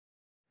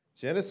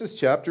Genesis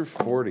chapter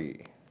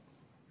 40.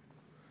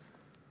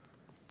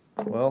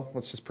 Well,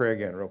 let's just pray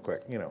again real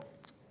quick.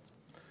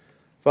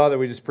 Father,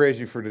 we just praise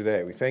you for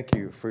today. We thank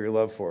you for your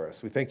love for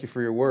us. We thank you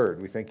for your word.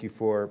 We thank you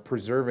for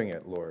preserving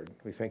it, Lord.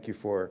 We thank you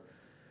for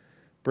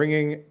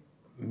bringing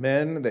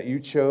men that you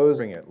chose,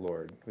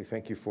 Lord. We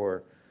thank you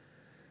for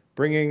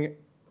bringing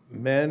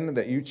men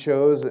that you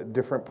chose at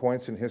different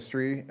points in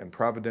history and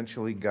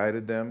providentially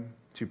guided them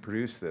to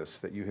produce this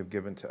that you have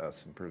given to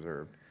us and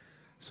preserved.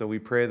 So we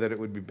pray that it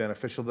would be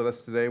beneficial to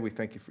us today. We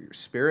thank you for your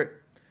Spirit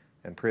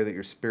and pray that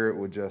your Spirit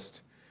would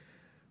just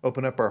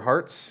open up our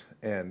hearts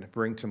and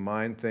bring to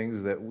mind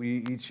things that we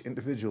each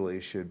individually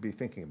should be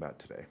thinking about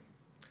today.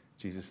 In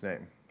Jesus'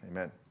 name,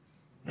 amen.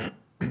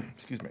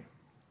 Excuse me.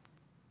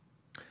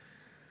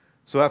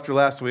 So after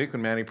last week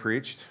when Manny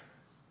preached,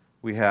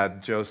 we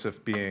had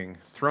Joseph being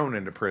thrown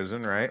into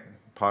prison, right?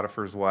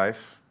 Potiphar's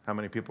wife. How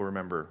many people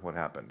remember what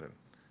happened? And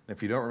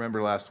if you don't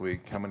remember last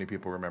week, how many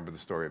people remember the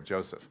story of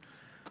Joseph?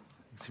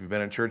 If you've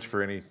been in church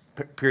for any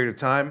period of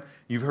time,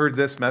 you've heard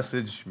this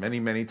message many,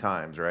 many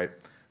times, right?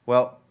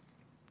 Well,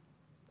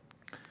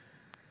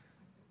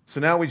 so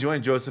now we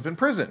join Joseph in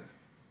prison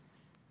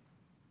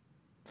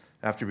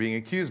after being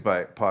accused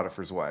by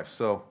Potiphar's wife.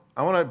 So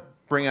I want to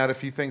bring out a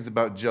few things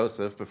about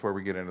Joseph before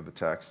we get into the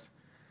text.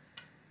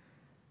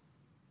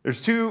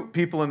 There's two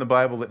people in the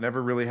Bible that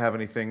never really have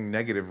anything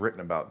negative written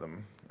about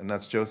them, and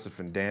that's Joseph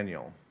and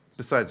Daniel.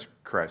 Besides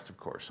Christ, of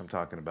course. I'm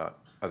talking about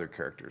other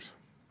characters.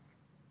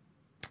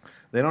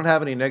 They don't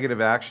have any negative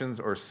actions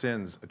or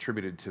sins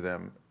attributed to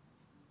them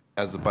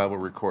as the Bible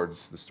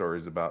records the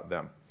stories about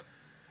them.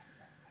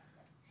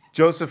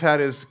 Joseph had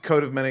his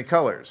coat of many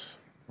colors,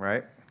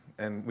 right?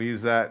 And we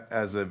use that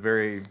as a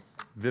very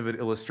vivid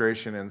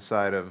illustration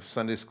inside of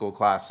Sunday school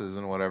classes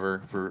and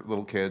whatever for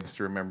little kids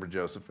to remember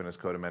Joseph and his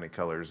coat of many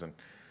colors.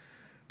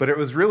 But it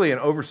was really an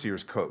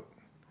overseer's coat.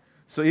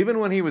 So even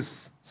when he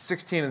was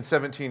 16 and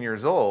 17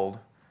 years old,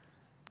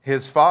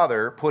 his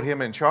father put him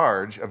in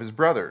charge of his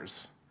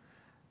brothers.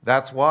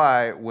 That's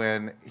why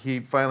when he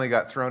finally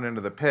got thrown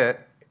into the pit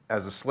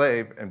as a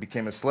slave and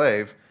became a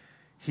slave,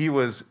 he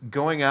was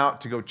going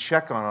out to go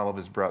check on all of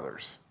his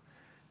brothers.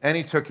 And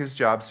he took his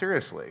job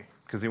seriously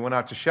because he went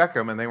out to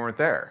Shechem and they weren't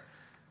there.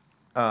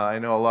 I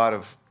know a lot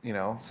of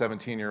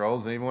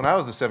 17-year-olds, and even when I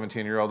was a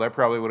 17-year-old, I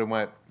probably would have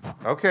went,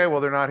 okay,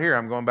 well, they're not here.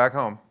 I'm going back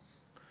home.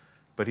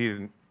 But he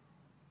didn't.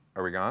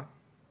 Are we gone?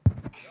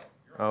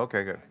 Oh,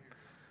 okay, good.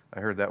 I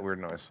heard that weird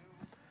noise.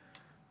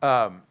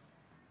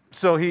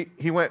 So he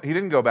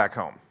didn't go back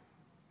home.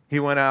 He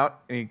went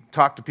out and he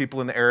talked to people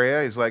in the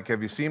area. He's like,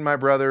 have you seen my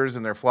brothers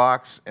and their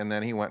flocks? And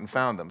then he went and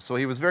found them. So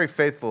he was very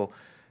faithful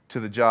to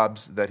the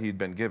jobs that he'd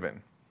been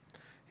given.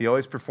 He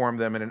always performed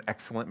them in an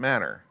excellent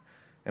manner.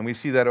 And we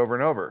see that over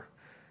and over.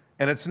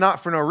 And it's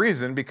not for no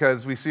reason,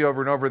 because we see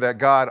over and over that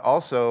God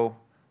also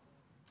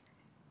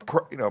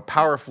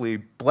powerfully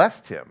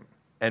blessed him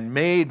and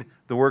made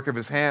the work of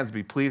his hands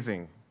be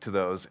pleasing to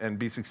those and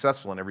be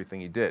successful in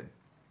everything he did.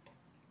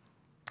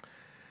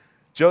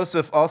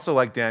 Joseph, also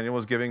like Daniel,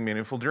 was giving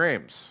meaningful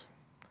dreams.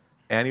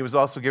 And he was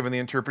also given the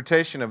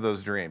interpretation of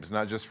those dreams,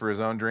 not just for his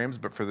own dreams,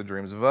 but for the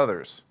dreams of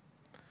others.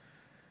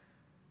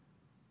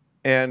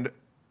 And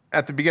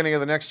at the beginning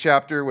of the next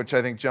chapter, which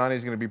I think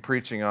Johnny's going to be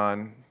preaching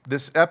on,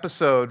 this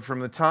episode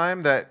from the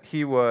time that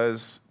he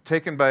was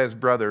taken by his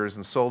brothers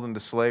and sold into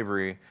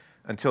slavery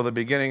until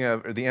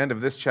the end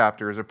of this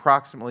chapter is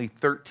approximately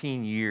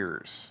 13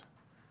 years.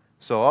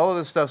 So all of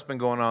this stuff's been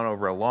going on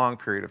over a long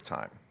period of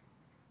time.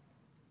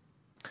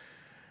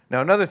 Now,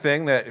 another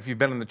thing that if you've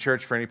been in the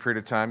church for any period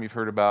of time, you've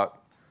heard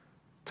about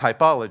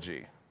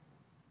typology,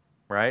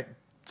 right?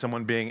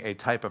 Someone being a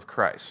type of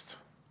Christ.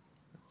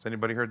 Has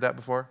anybody heard that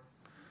before?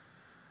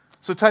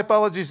 So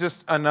typology is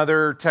just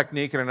another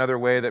technique and another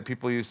way that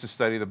people use to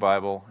study the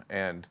Bible,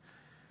 and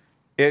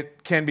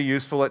it can be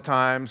useful at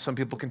times. Some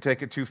people can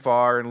take it too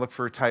far and look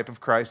for a type of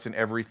Christ in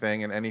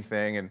everything and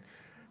anything.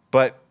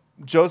 But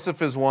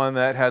Joseph is one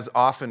that has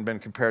often been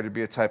compared to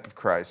be a type of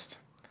Christ.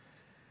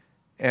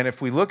 And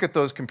if we look at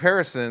those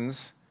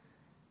comparisons,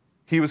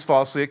 he was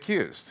falsely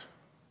accused,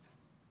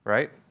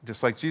 right?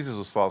 Just like Jesus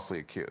was falsely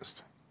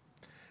accused.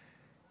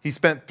 He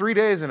spent 3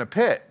 days in a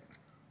pit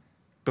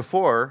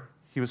before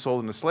he was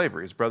sold into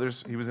slavery. His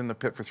brothers, he was in the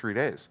pit for 3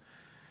 days.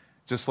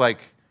 Just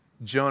like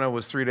Jonah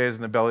was 3 days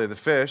in the belly of the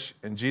fish,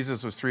 and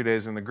Jesus was 3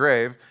 days in the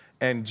grave.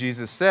 And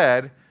Jesus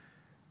said,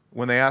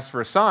 when they asked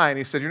for a sign,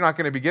 he said, you're not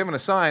going to be given a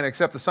sign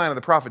except the sign of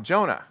the prophet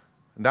Jonah.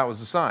 And that was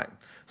the sign.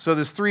 So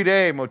this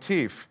 3-day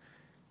motif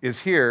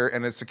is here,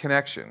 and it's a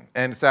connection.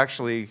 And it's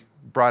actually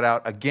brought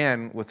out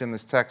again within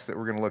this text that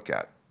we're going to look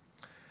at.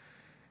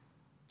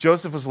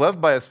 Joseph was loved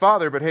by his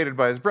father, but hated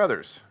by his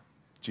brothers.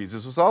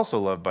 Jesus was also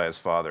loved by his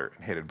father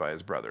and hated by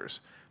his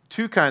brothers.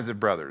 Two kinds of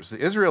brothers, the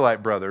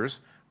Israelite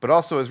brothers, but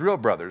also his real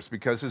brothers,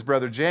 because his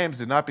brother James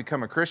did not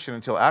become a Christian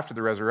until after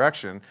the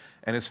resurrection,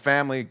 and his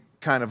family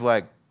kind of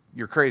like,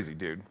 you're crazy,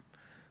 dude.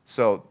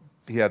 So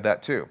he had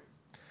that too.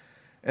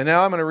 And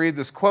now I'm going to read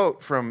this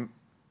quote from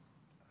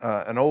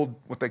an old,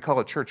 what they call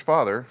a church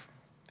father.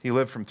 He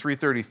lived from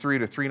 333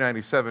 to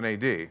 397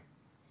 AD.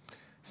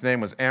 His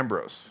name was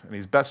Ambrose, and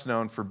he's best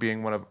known for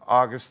being one of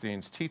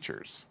Augustine's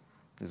teachers,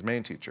 his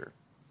main teacher.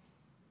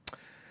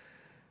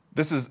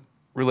 This is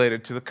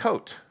related to the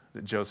coat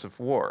that Joseph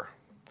wore.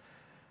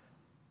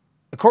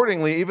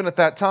 Accordingly, even at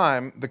that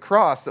time, the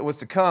cross that was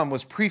to come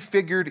was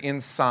prefigured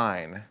in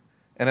sign.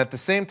 And at the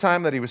same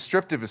time that he was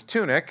stripped of his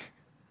tunic,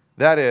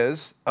 that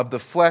is, of the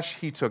flesh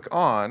he took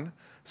on,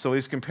 so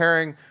he's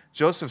comparing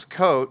Joseph's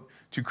coat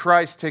to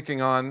Christ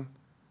taking on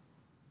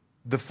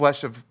the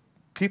flesh of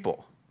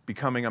people,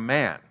 becoming a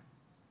man.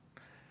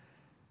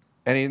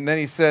 And then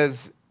he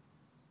says,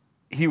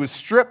 he was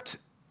stripped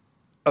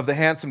of the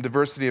handsome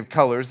diversity of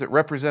colors that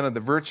represented the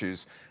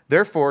virtues.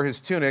 Therefore, his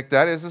tunic,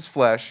 that is his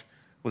flesh,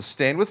 was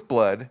stained with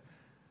blood,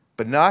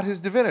 but not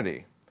his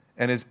divinity.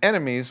 And his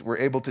enemies were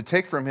able to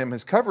take from him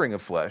his covering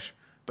of flesh,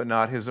 but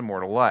not his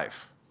immortal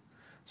life.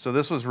 So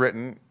this was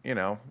written,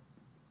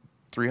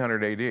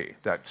 300 AD,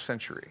 that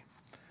century.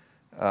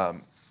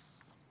 And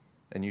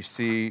you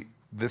see,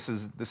 this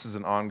is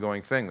an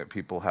ongoing thing that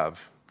people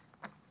have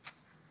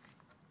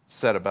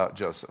said about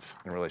Joseph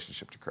in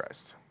relationship to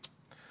Christ.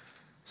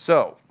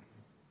 So,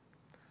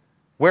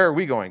 where are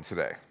we going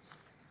today?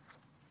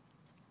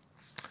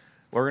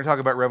 Well, we're going to talk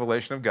about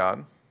revelation of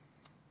God.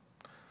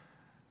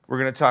 We're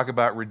going to talk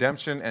about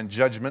redemption and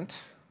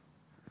judgment.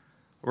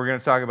 We're going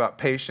to talk about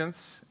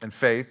patience and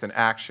faith and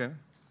action.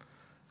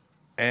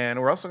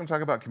 And we're also going to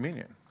talk about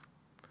communion.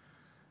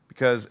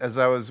 Because as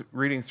I was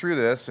reading through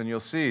this, and you'll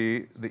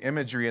see the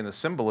imagery and the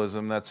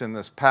symbolism that's in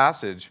this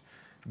passage,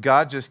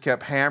 God just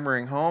kept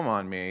hammering home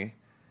on me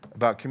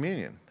about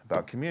communion,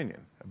 about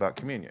communion, about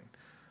communion.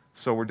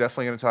 So we're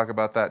definitely going to talk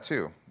about that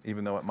too,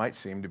 even though it might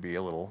seem to be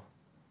a little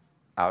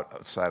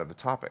outside of the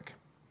topic.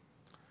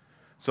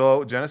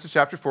 So Genesis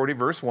chapter 40,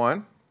 verse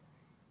 1.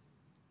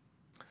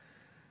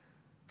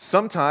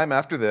 Sometime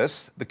after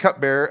this, the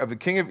cupbearer of the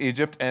king of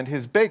Egypt and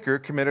his baker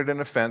committed an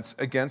offense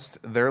against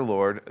their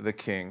lord, the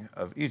king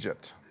of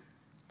Egypt.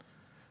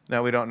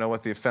 Now, we don't know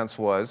what the offense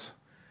was,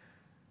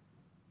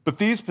 but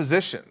these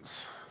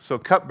positions, so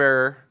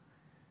cupbearer,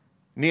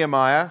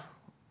 Nehemiah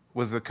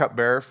was the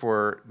cupbearer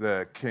for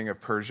the king of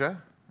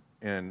Persia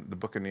in the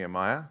book of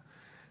Nehemiah.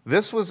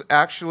 This was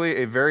actually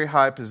a very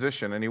high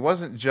position, and he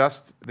wasn't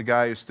just the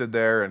guy who stood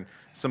there and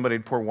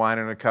somebody'd pour wine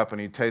in a cup and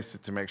he'd taste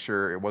it to make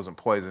sure it wasn't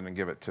poison and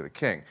give it to the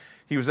king.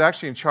 He was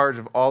actually in charge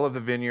of all of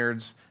the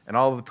vineyards and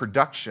all of the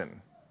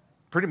production,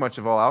 pretty much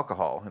of all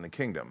alcohol in the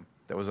kingdom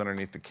that was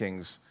underneath the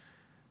king's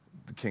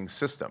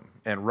system,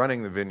 and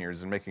running the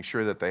vineyards and making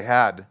sure that they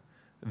had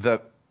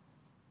the,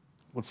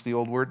 what's the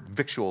old word?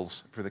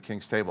 Victuals for the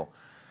king's table.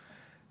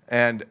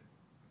 And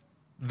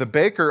the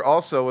baker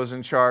also was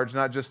in charge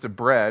not just of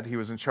bread, he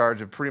was in charge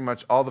of pretty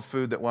much all the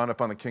food that wound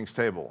up on the king's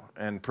table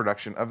and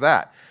production of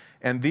that.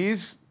 And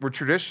these were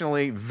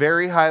traditionally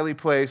very highly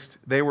placed.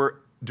 They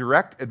were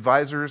direct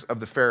advisors of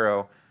the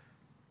Pharaoh,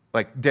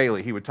 like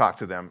daily. He would talk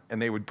to them,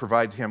 and they would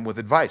provide him with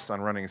advice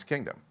on running his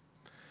kingdom.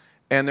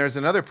 And there's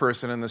another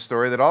person in the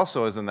story that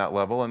also is in that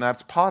level, and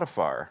that's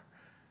Potiphar,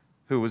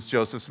 who was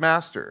Joseph's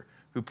master,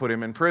 who put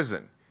him in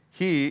prison.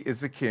 He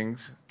is the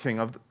captain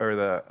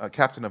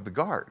of the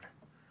guard,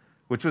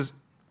 which was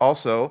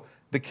also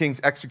the king's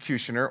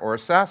executioner or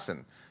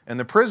assassin. And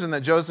the prison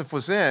that Joseph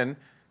was in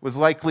was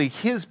likely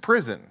his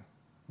prison.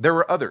 There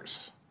were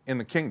others in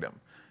the kingdom,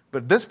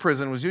 but this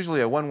prison was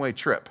usually a one-way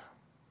trip.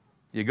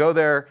 You go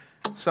there,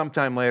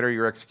 sometime later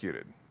you're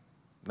executed.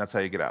 That's how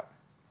you get out.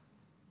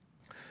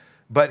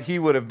 But he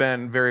would have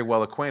been very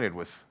well acquainted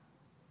with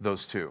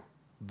those two,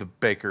 the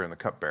baker and the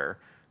cupbearer,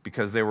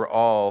 because they were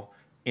all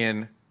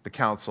in the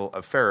council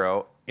of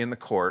Pharaoh in the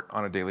court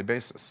on a daily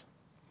basis.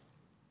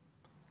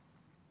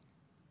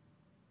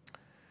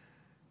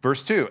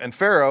 Verse 2, and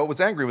Pharaoh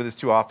was angry with his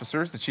two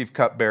officers, the chief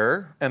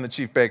cupbearer and the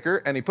chief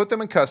baker, and he put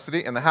them in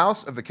custody in the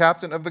house of the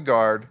captain of the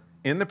guard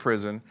in the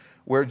prison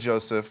where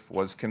Joseph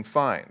was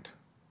confined.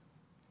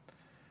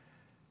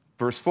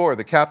 Verse 4,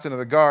 the captain of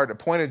the guard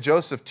appointed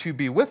Joseph to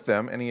be with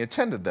them, and he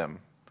attended them.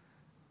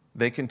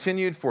 They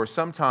continued for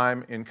some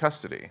time in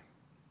custody.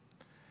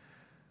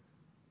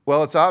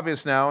 Well, it's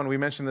obvious now, and we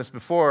mentioned this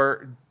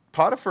before,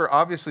 Potiphar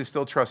obviously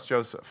still trusts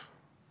Joseph.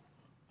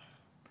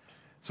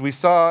 So we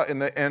saw in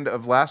the end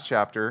of last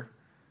chapter,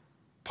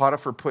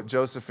 Potiphar put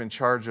Joseph in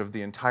charge of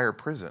the entire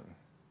prison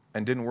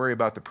and didn't worry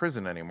about the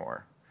prison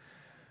anymore.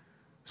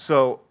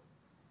 So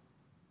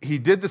he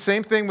did the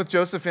same thing with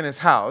Joseph in his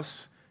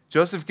house.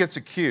 Joseph gets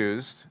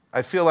accused.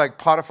 I feel like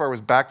Potiphar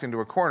was backed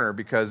into a corner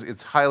because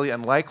it's highly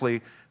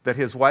unlikely that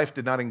his wife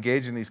did not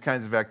engage in these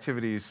kinds of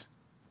activities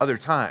other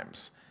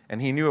times,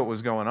 and he knew what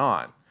was going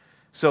on.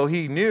 So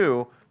he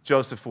knew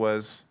Joseph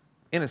was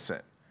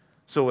innocent.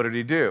 So what did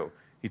he do?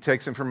 He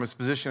takes him from his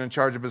position in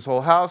charge of his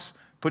whole house,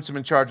 puts him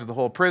in charge of the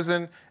whole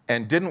prison,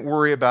 and didn't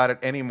worry about it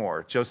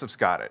anymore. Joseph's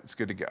got it. It's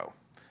good to go.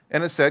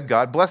 And it said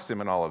God blessed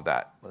him in all of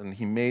that, and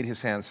he made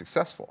his hands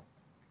successful.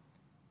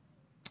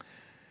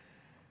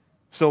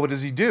 So what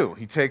does he do?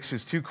 He takes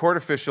his two court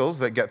officials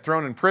that get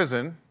thrown in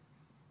prison,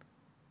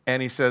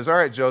 and he says, all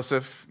right,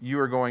 Joseph,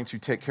 you are going to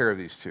take care of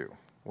these two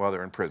while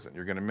they're in prison.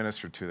 You're going to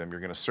minister to them. You're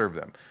going to serve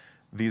them.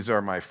 These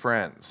are my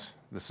friends.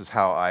 This is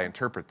how I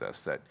interpret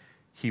this, that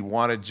he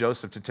wanted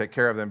Joseph to take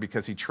care of them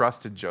because he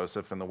trusted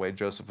Joseph and the way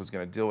Joseph was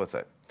going to deal with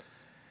it.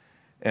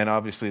 And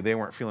obviously, they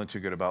weren't feeling too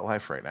good about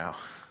life right now.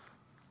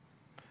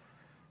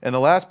 And the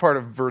last part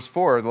of verse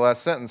 4, the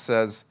last sentence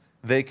says,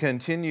 they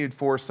continued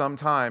for some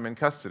time in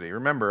custody.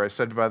 Remember, I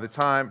said from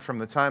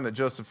the time that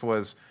Joseph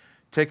was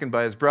taken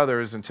by his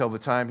brothers until the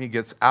time he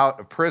gets out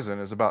of prison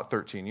is about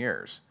 13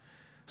 years.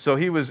 So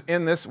he was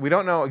in this, we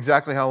don't know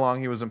exactly how long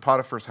he was in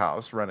Potiphar's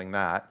house running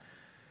that,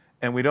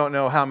 and we don't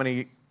know how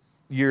many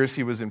years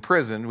he was in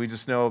prison. We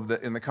just know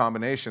that in the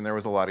combination there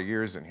was a lot of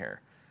years in here.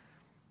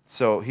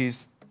 So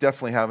he's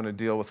definitely having to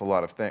deal with a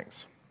lot of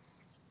things.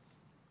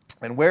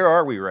 And where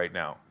are we right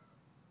now,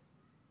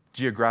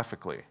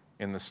 geographically,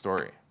 in this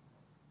story?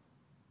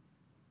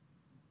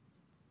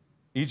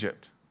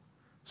 Egypt.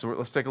 So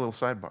let's take a little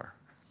sidebar,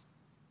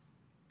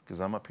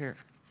 because I'm up here.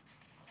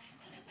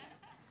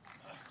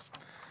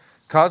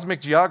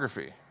 Cosmic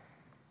geography.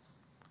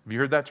 Have you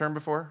heard that term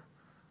before?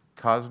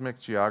 Cosmic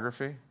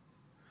geography.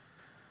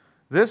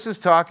 This is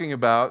talking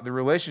about the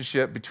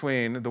relationship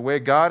between the way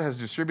God has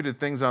distributed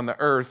things on the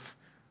earth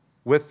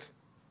with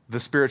the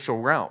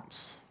spiritual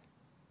realms.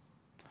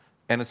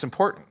 And it's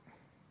important.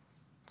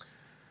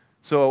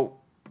 So,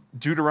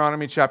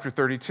 Deuteronomy chapter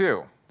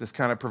 32. This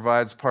kind of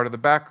provides part of the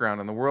background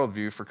and the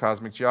worldview for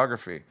cosmic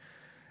geography.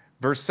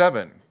 Verse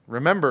 7,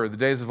 remember the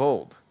days of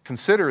old.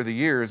 Consider the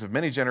years of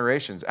many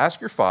generations.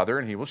 Ask your father,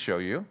 and he will show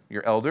you,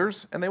 your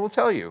elders, and they will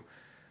tell you.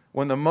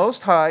 When the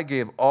Most High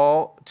gave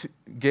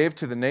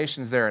to the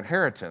nations their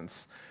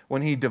inheritance,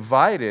 when he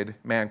divided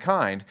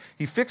mankind,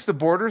 he fixed the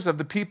borders of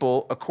the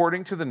people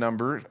according to the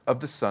number of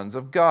the sons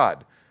of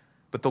God.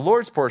 But the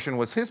Lord's portion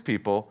was his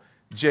people,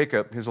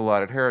 Jacob, his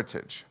allotted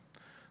heritage.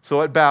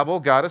 So at Babel,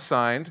 God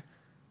assigned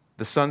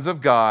the sons of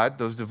God,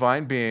 those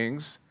divine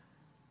beings,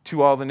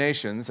 to all the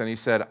nations. And he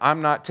said,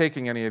 I'm not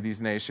taking any of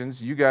these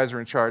nations. You guys are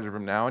in charge of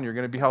them now, and you're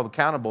going to be held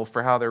accountable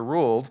for how they're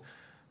ruled.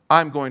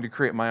 I'm going to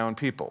create my own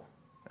people.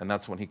 And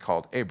that's when he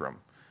called Abram.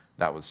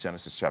 That was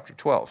Genesis chapter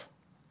 12.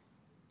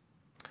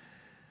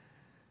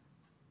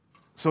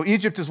 So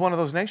Egypt is one of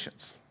those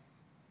nations.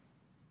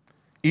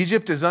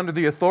 Egypt is under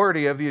the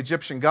authority of the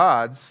Egyptian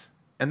gods,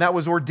 and that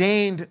was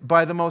ordained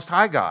by the Most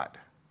High God.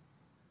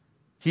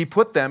 He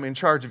put them in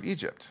charge of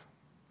Egypt.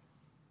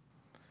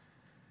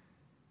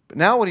 But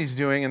now what he's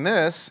doing in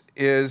this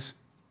is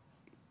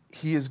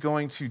he is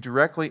going to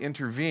directly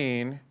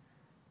intervene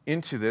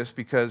into this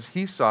because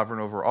he's sovereign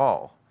over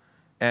all.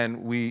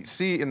 And we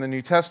see in the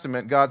New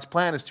Testament, God's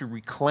plan is to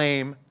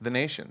reclaim the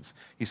nations.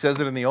 He says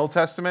it in the Old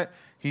Testament.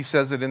 He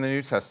says it in the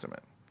New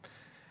Testament.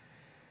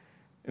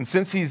 And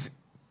since he's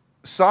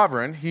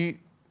sovereign, he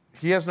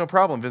has no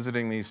problem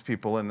visiting these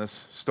people in this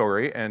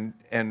story and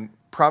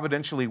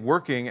providentially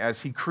working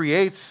as he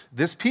creates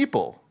this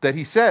people that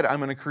he said, I'm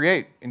going to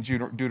create in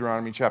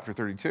Deuteronomy chapter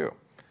 32.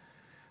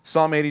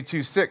 Psalm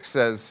 82:6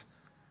 says,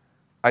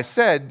 I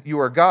said, you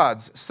are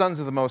gods, sons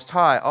of the Most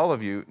High, all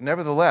of you.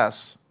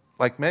 Nevertheless,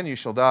 like men you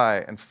shall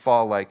die and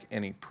fall like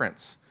any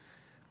prince.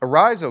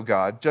 Arise, O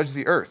God, judge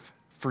the earth,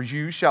 for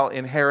you shall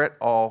inherit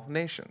all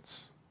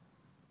nations.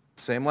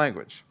 Same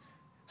language.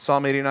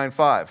 Psalm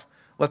 89:5.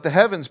 Let the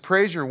heavens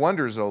praise your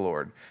wonders, O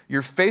Lord,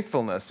 your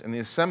faithfulness in the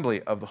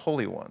assembly of the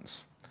holy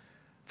ones.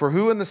 For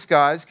who in the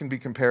skies can be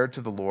compared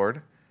to the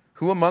Lord?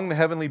 Who among the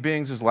heavenly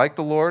beings is like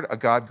the Lord, a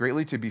God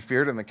greatly to be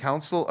feared in the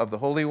council of the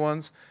holy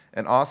ones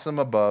and awesome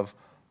above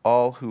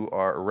all who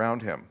are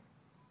around him?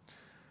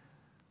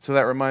 So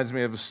that reminds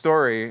me of a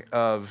story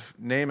of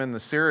Naaman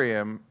the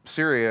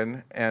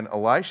Syrian and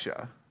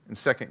Elisha in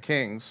 2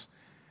 Kings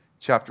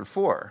chapter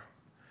 4.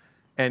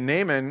 And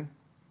Naaman,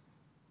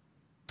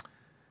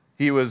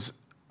 he was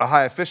a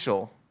high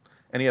official,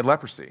 and he had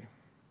leprosy.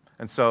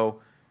 And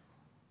so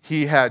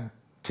he had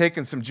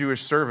taken some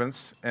Jewish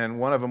servants,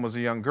 and one of them was a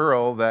young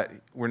girl that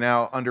were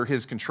now under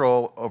his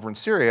control over in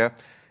Syria.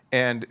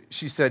 And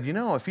she said,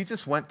 if he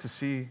just went to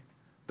see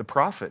the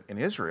prophet in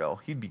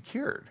Israel, he'd be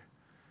cured.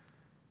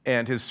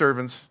 And his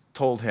servants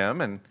told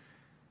him, and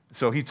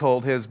so he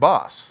told his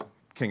boss,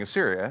 king of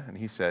Syria, and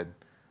he said,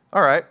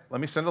 all right, let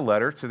me send a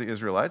letter to the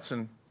Israelites,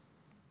 and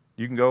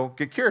you can go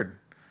get cured.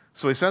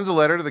 So he sends a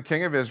letter to the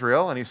king of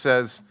Israel, and he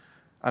says,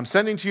 I'm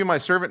sending to you my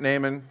servant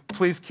Naaman.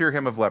 Please cure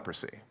him of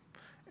leprosy.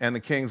 And the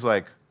king's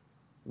like,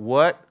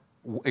 what?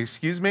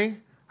 Excuse me?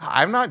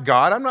 I'm not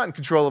God. I'm not in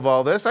control of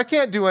all this. I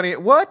can't do any.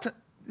 What?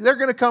 They're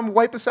going to come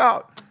wipe us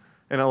out.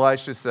 And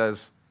Elisha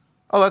says,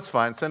 oh, that's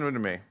fine. Send him to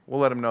me. We'll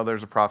let him know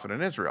there's a prophet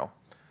in Israel.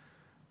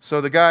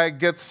 So the guy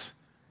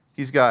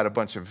he's got a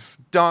bunch of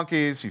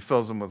donkeys. He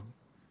fills them with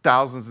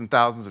thousands and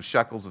thousands of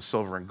shekels of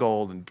silver and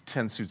gold and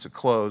 10 suits of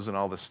clothes and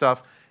all this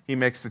stuff. He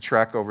makes the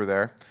trek over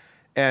there.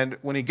 And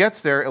when he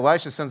gets there,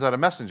 Elisha sends out a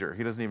messenger.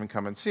 He doesn't even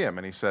come and see him.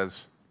 And he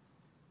says,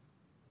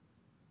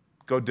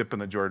 go dip in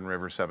the Jordan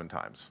River 7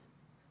 times,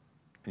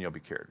 and you'll be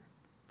cured.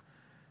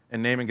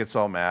 And Naaman gets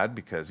all mad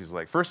because he's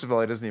like, first of all,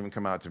 he doesn't even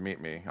come out to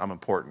meet me. I'm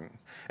important.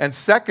 And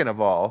second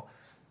of all,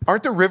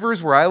 aren't the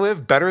rivers where I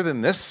live better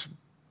than this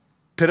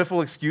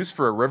pitiful excuse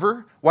for a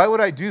river? Why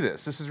would I do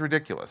this? This is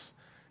ridiculous.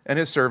 And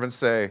his servants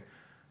say,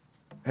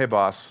 hey,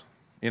 boss,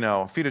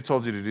 if he'd have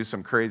told you to do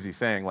some crazy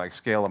thing like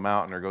scale a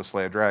mountain or go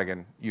slay a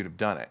dragon, you'd have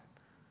done it.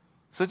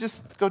 So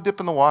just go dip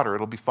in the water.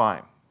 It'll be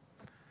fine.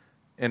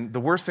 And the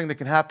worst thing that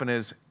can happen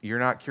is you're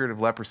not cured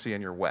of leprosy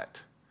and you're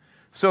wet.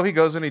 So he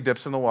goes and he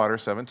dips in the water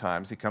 7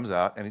 times. He comes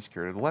out and he's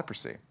cured of the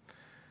leprosy.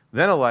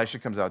 Then Elisha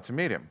comes out to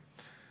meet him.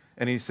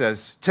 And he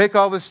says, take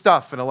all this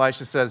stuff. And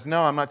Elisha says,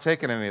 no, I'm not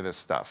taking any of this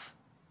stuff.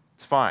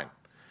 It's fine.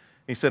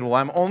 He said, well,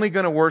 I'm only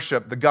going to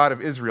worship the God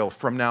of Israel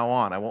from now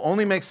on. I will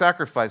only make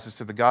sacrifices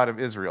to the God of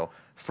Israel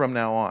from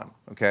now on.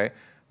 Okay?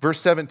 Verse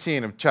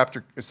 17 of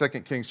 2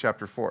 Kings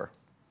chapter 4.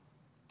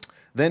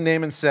 Then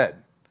Naaman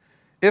said,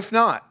 if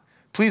not,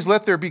 please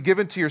let there be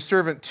given to your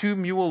servant 2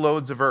 mule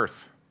loads of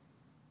earth.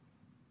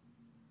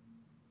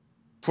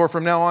 For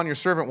from now on your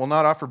servant will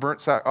not offer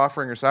burnt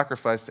offering or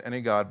sacrifice to any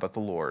god but the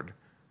Lord.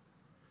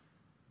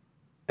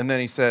 And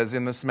then he says,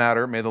 in this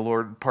matter, may the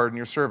Lord pardon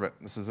your servant.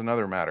 This is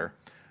another matter.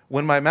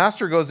 When my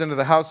master goes into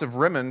the house of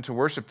Rimmon to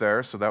worship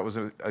there, so that was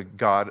a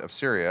god of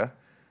Syria,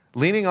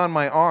 leaning on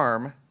my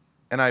arm,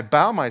 and I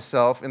bow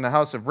myself in the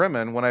house of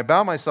Rimmon, when I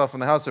bow myself in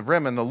the house of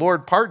Rimmon, the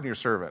Lord pardon your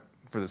servant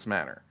for this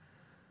matter.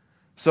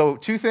 So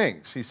 2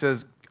 things. He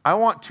says, I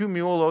want 2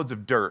 mule loads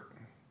of dirt.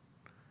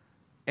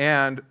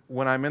 And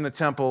when I'm in the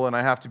temple and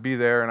I have to be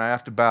there and I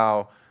have to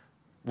bow,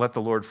 let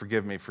the Lord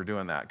forgive me for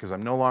doing that, because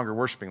I'm no longer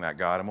worshiping that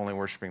God. I'm only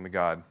worshiping the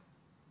God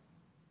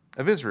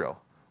of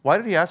Israel. Why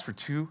did he ask for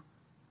 2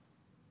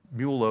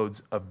 mule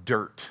loads of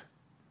dirt?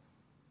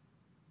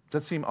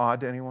 Does that seem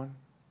odd to anyone?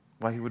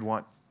 Why he would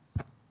want?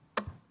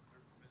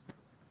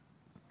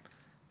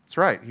 That's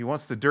right. He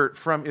wants the dirt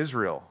from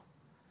Israel,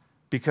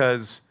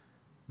 because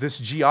this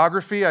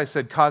geography, I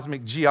said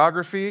cosmic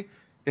geography,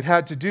 it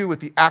had to do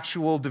with the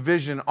actual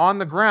division on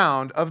the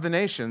ground of the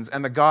nations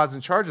and the gods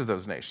in charge of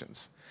those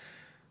nations.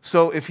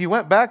 So if he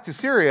went back to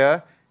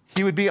Syria,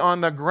 he would be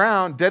on the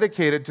ground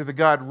dedicated to the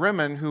god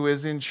Rimmon, who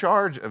is in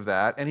charge of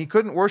that, and he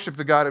couldn't worship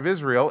the God of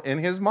Israel in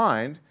his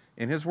mind,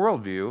 in his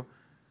worldview,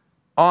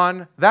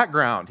 on that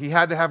ground. He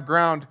had to have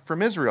ground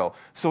from Israel.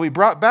 So he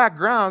brought back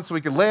ground so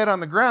he could lay it on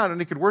the ground and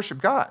he could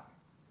worship God.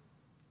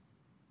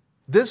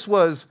 This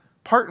was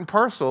part and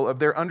parcel of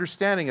their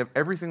understanding of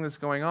everything that's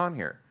going on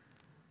here.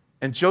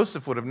 And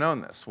Joseph would have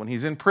known this. When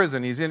he's in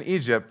prison, he's in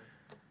Egypt,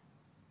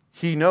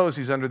 he knows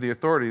he's under the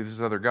authority of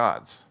these other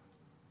gods.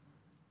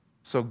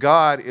 So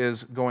God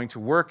is going to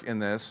work in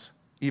this,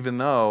 even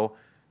though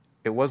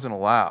it wasn't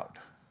allowed,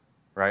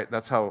 right?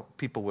 That's how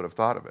people would have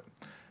thought of it.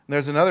 And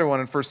there's another one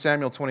in 1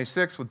 Samuel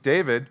 26 with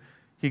David.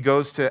 He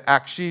goes to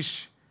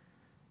Achish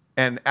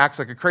and acts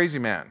like a crazy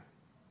man.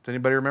 Does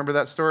anybody remember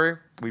that story?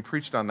 We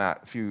preached on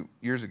that a few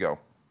years ago.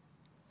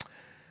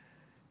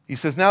 He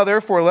says, now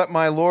therefore let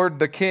my lord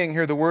the king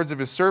hear the words of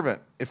his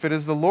servant. If it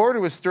is the Lord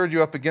who has stirred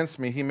you up against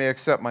me, he may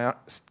accept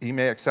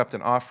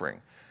an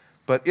offering.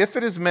 But if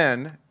it is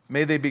men,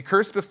 may they be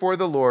cursed before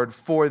the Lord,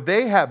 for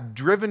they have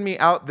driven me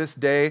out this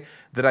day,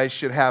 that I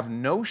should have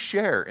no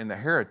share in the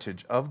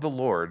heritage of the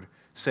Lord,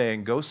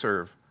 saying, go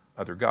serve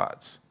other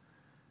gods.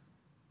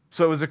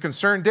 So it was a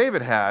concern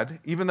David had,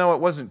 even though it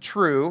wasn't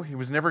true. He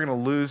was never going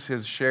to lose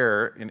his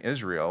share in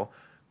Israel.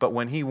 But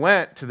when he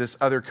went to this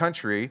other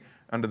country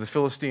under the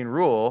Philistine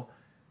rule,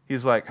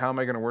 he's like, how am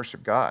I going to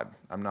worship God?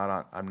 I'm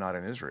not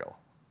in Israel.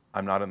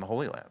 I'm not in the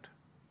Holy Land.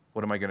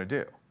 What am I going to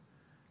do?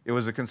 It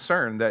was a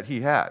concern that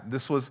he had.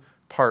 This was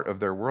part of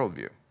their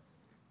worldview.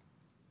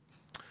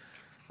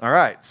 All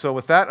right, so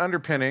with that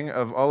underpinning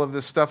of all of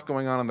this stuff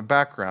going on in the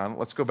background,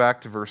 let's go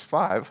back to verse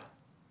 5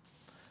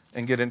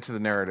 and get into the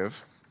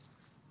narrative.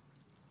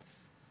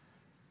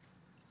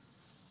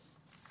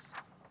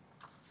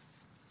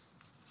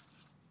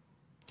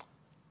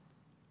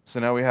 So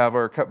now we have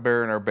our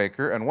cupbearer and our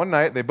baker. And one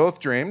night they both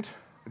dreamed,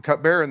 the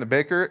cupbearer and the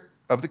baker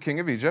of the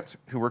king of Egypt,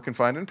 who were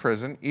confined in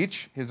prison,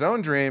 each his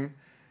own dream,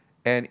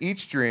 and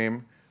each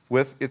dream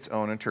with its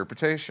own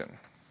interpretation.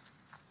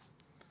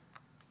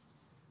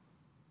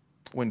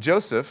 When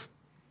Joseph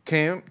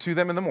came to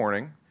them in the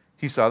morning,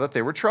 he saw that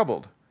they were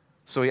troubled.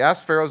 So he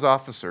asked Pharaoh's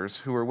officers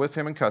who were with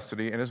him in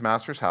custody in his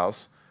master's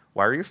house,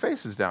 why are your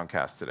faces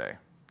downcast today?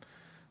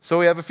 So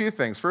we have a few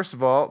things. First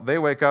of all, they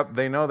wake up,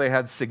 they know they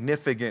had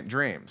significant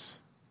dreams.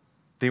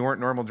 They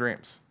weren't normal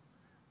dreams,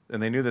 and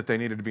they knew that they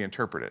needed to be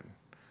interpreted.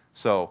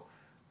 So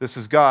this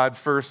is God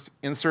first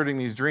inserting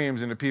these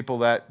dreams into people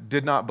that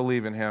did not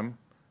believe in him,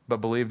 but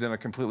believed in a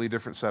completely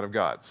different set of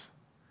gods.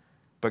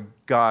 But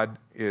God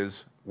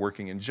is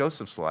working in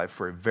Joseph's life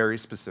for a very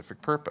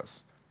specific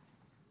purpose.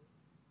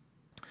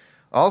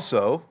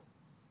 Also,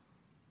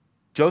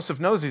 Joseph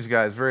knows these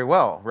guys very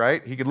well,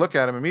 right? He could look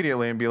at them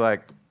immediately and be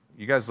like,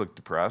 you guys look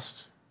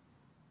depressed.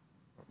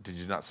 Did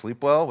you not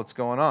sleep well? What's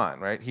going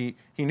on, right? He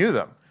knew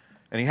them.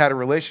 And he had a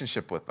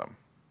relationship with them.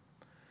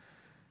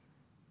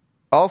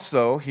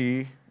 Also,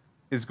 he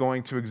is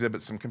going to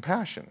exhibit some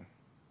compassion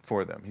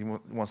for them. He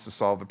wants to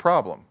solve the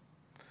problem.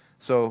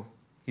 So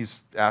he's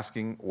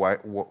asking,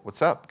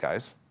 what's up,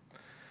 guys?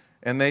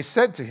 And they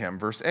said to him,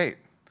 verse 8,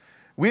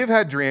 we have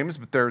had dreams,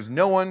 but there is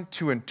no one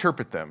to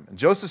interpret them. And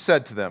Joseph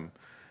said to them,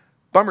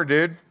 bummer,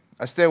 dude.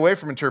 I stay away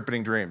from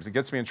interpreting dreams. It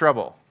gets me in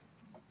trouble.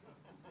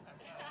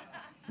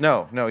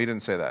 No, he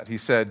didn't say that. He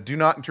said, do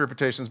not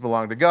interpretations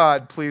belong to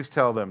God? Please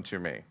tell them to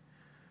me.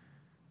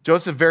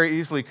 Joseph very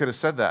easily could have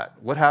said that.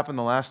 What happened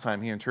the last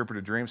time he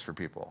interpreted dreams for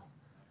people?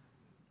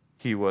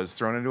 He was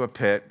thrown into a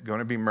pit, going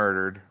to be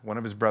murdered. One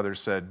of his brothers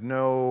said,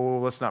 no,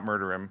 let's not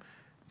murder him.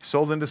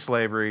 Sold into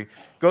slavery,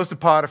 goes to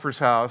Potiphar's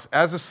house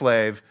as a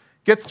slave,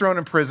 gets thrown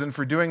in prison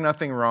for doing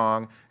nothing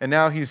wrong, and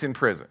now he's in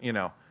prison.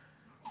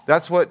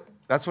 That's what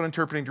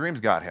interpreting dreams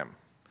got him.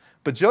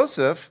 But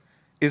Joseph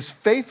is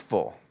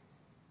faithful.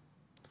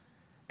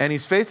 And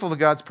he's faithful to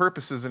God's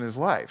purposes in his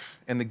life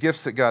and the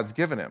gifts that God's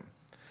given him.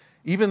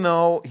 Even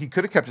though he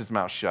could have kept his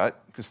mouth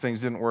shut because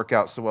things didn't work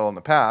out so well in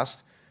the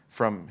past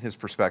from his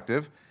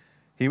perspective,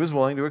 he was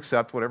willing to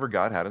accept whatever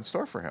God had in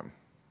store for him,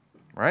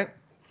 right?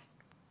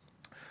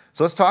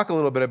 So let's talk a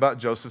little bit about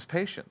Joseph's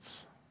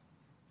patience.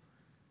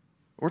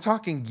 We're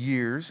talking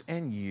years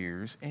and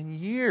years and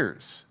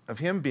years of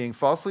him being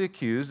falsely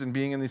accused and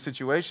being in these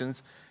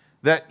situations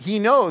that he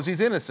knows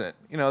he's innocent.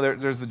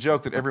 There's the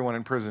joke that everyone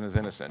in prison is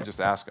innocent.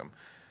 Just ask him.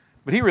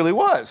 But he really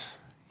was.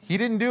 He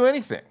didn't do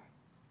anything.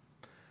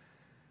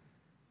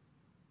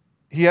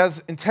 He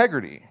has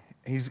integrity.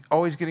 He's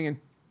always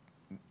getting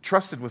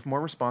trusted with more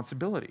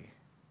responsibility.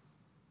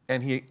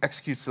 And he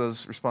executes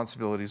those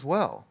responsibilities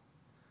well.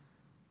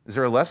 Is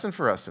there a lesson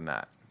for us in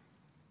that?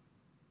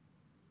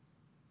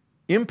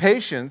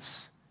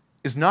 Impatience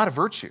is not a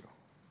virtue.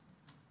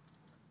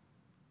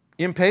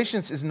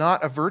 Impatience is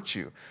not a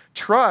virtue.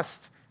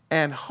 Trust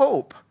and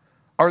hope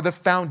are the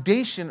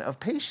foundation of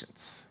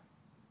patience.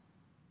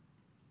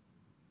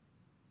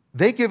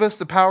 They give us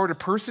the power to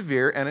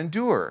persevere and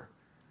endure,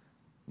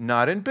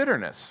 not in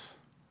bitterness,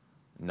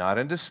 not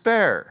in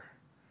despair,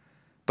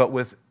 but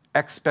with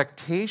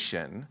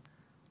expectation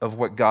of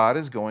what God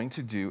is going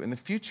to do in the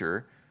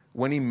future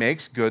when he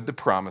makes good the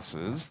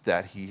promises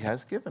that he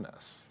has given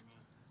us.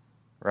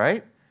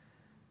 Right?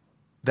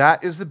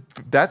 That's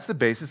the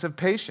basis of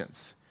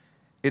patience.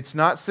 It's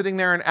not sitting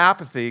there in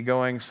apathy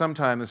going,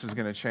 sometime this is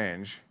going to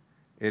change.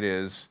 It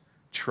is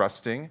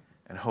trusting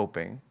and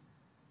hoping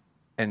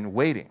and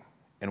waiting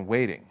and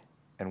waiting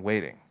and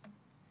waiting.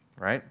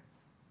 Right?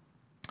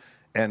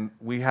 And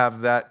we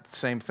have that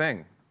same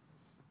thing.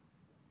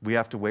 We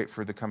have to wait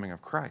for the coming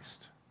of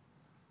Christ.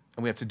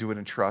 And we have to do it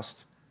in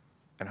trust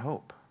and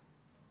hope.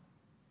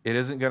 We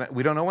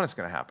don't know when it's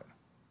going to happen.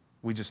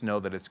 We just know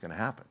that it's going to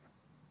happen.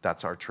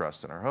 That's our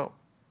trust and our hope.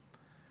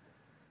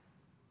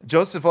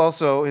 Joseph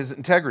also, his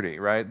integrity,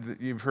 right?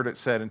 You've heard it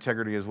said,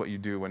 integrity is what you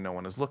do when no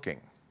one is looking,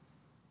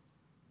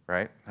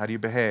 right? How do you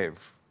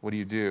behave? What do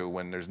you do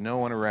when there's no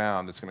one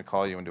around that's going to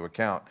call you into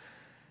account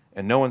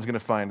and no one's going to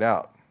find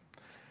out?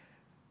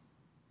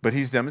 But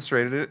he's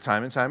demonstrated it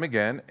time and time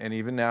again, and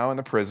even now in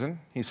the prison,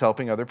 he's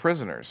helping other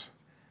prisoners.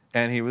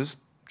 And he was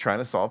trying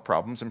to solve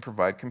problems and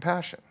provide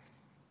compassion.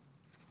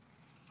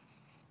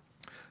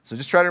 So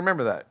just try to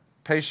remember that.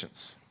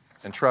 Patience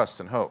and trust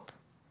and hope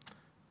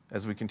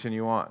as we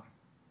continue on.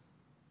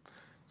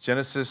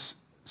 Genesis,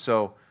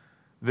 so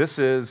this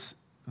is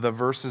the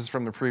verses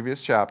from the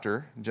previous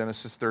chapter,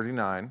 Genesis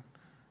 39,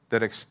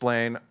 that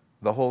explain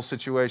the whole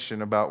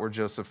situation about where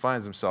Joseph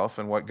finds himself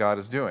and what God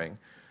is doing.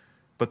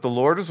 But the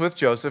Lord was with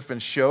Joseph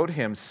and showed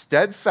him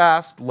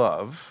steadfast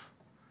love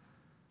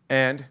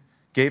and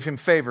gave him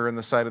favor in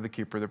the sight of the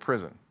keeper of the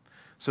prison.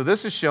 So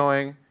this is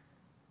showing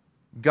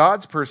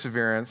God's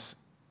perseverance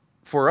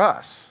for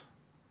us.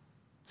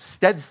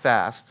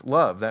 Steadfast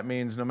love. That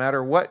means no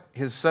matter what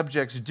his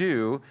subjects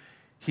do,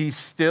 he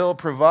still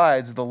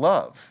provides the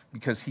love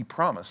because he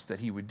promised that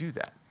he would do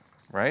that,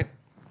 right?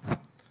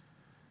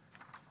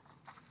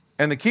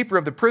 And the keeper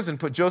of the prison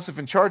put Joseph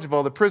in charge of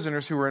all the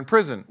prisoners who were in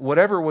prison.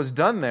 Whatever was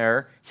done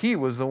there, he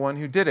was the one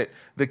who did it.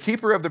 The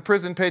keeper of the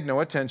prison paid no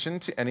attention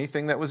to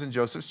anything that was in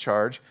Joseph's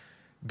charge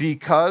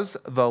because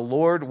the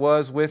Lord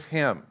was with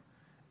him.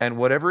 And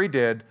whatever he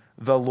did,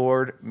 the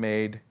Lord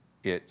made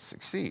it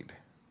succeed.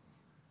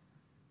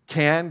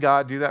 Can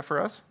God do that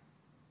for us?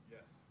 Yes.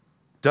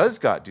 Does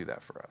God do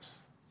that for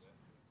us?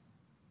 Yes.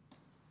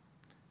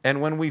 And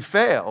when we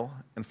fail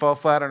and fall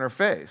flat on our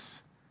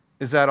face,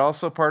 is that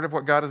also part of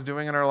what God is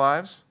doing in our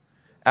lives?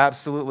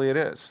 Absolutely it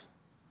is.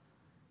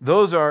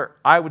 Those are,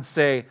 I would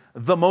say,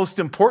 the most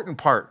important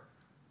part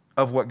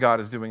of what God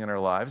is doing in our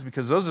lives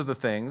because those are the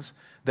things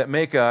that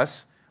make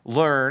us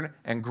learn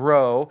and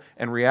grow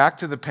and react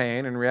to the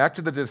pain and react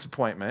to the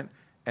disappointment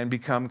and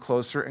become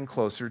closer and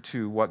closer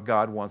to what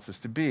God wants us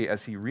to be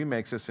as he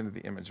remakes us into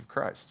the image of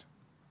Christ.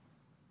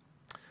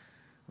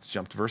 Let's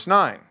jump to verse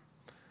 9.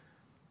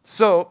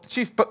 So the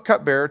chief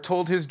cupbearer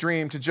told his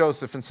dream to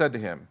Joseph and said to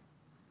him,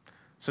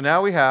 so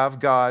now we have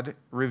God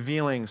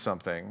revealing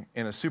something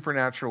in a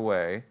supernatural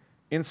way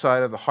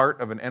inside of the heart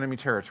of an enemy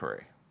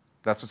territory.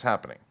 That's what's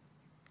happening.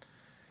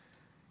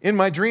 In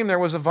my dream, there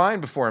was a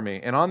vine before me,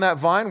 and on that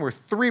vine were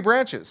 3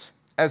 branches.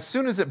 As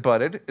soon as it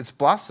budded, its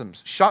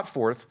blossoms shot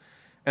forth,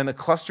 and the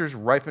clusters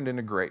ripened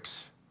into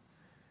grapes.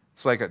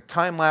 It's like a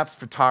time-lapse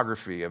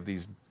photography of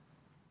these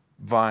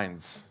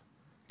vines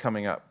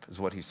coming up, is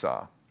what he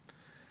saw.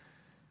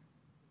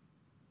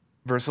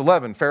 Verse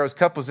 11, Pharaoh's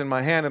cup was in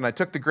my hand, and I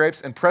took the grapes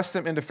and pressed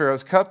them into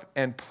Pharaoh's cup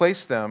and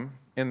placed them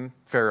in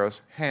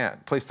Pharaoh's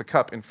hand, placed the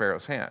cup in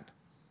Pharaoh's hand.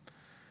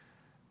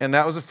 And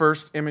that was the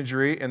first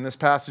imagery in this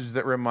passage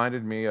that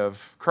reminded me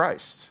of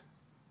Christ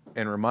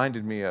and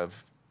reminded me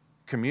of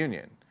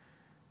communion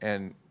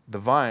and the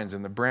vines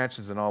and the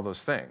branches and all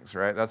those things,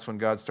 right? That's when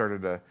God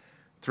started to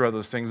throw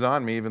those things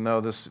on me, even though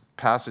this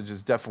passage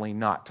is definitely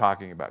not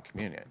talking about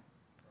communion.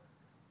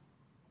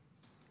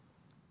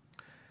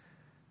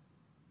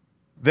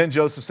 Then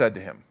Joseph said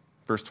to him,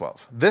 verse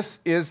 12, this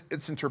is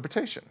its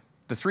interpretation.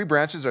 The 3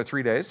 branches are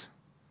 3 days.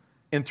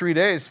 In 3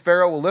 days,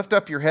 Pharaoh will lift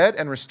up your head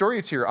and restore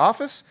you to your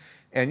office,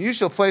 and you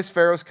shall place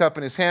Pharaoh's cup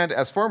in his hand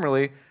as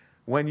formerly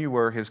when you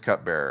were his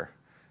cupbearer.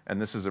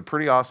 And this is a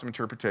pretty awesome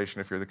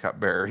interpretation if you're the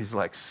cupbearer. He's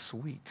like,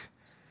 sweet.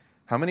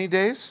 How many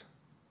days?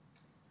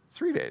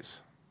 3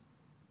 days.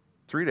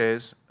 3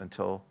 days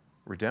until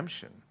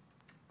redemption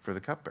for the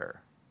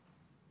cupbearer.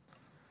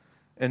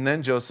 And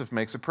then Joseph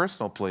makes a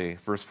personal plea.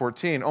 Verse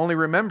 14, only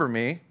remember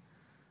me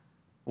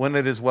when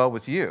it is well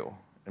with you.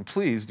 And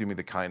please do me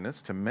the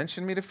kindness to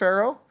mention me to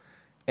Pharaoh,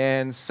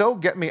 and so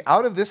get me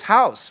out of this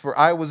house, for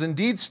I was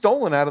indeed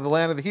stolen out of the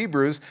land of the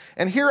Hebrews,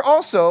 and here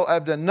also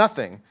I've done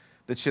nothing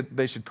that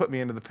they should put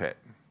me into the pit.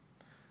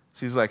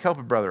 So he's like, help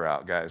a brother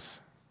out, guys.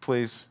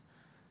 Please.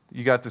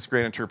 You got this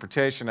great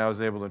interpretation. I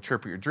was able to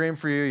interpret your dream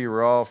for you. You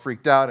were all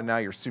freaked out, and now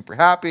you're super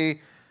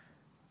happy.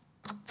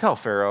 Tell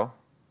Pharaoh,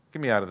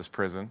 get me out of this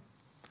prison.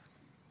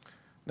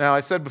 Now,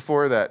 I said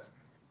before that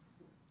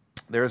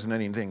there isn't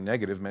anything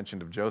negative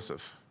mentioned of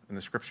Joseph in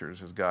the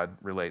scriptures as God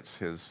relates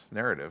his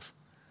narrative.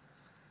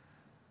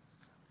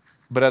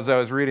 But as I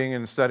was reading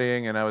and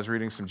studying, and I was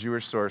reading some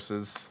Jewish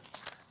sources,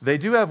 they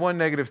do have one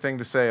negative thing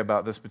to say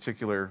about this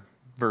particular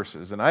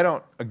verses. And I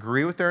don't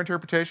agree with their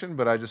interpretation,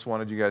 but I just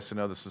wanted you guys to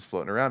know this is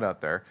floating around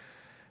out there.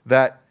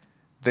 That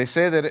they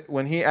say that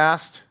when he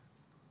asked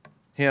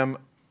him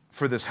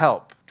for this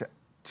help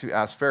to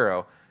ask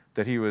Pharaoh,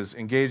 that he was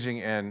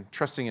engaging and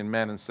trusting in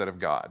men instead of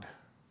God.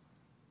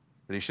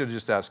 That he should have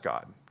just asked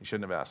God. He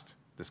shouldn't have asked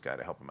this guy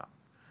to help him out.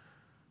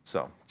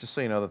 So, just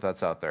so you know that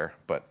that's out there,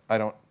 but I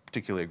don't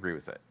particularly agree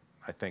with it.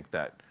 I think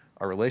that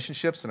our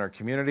relationships and our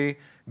community,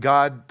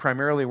 God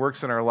primarily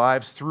works in our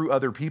lives through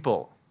other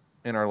people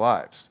in our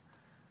lives.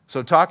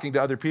 So talking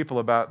to other people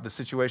about the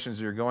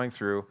situations you're going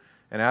through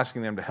and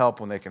asking them to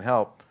help when they can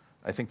help,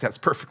 I think that's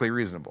perfectly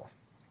reasonable.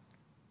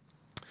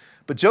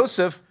 But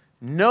Joseph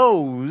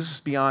knows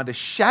beyond a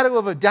shadow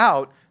of a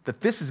doubt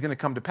that this is going to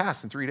come to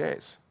pass in 3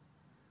 days.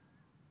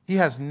 He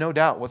has no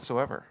doubt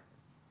whatsoever.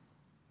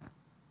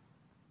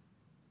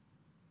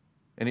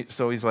 And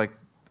so he's like,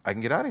 I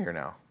can get out of here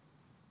now.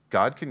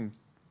 God can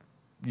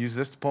use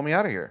this to pull me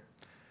out of here.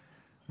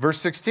 Verse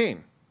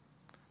 16,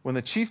 when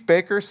the chief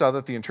baker saw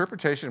that the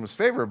interpretation was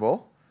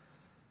favorable,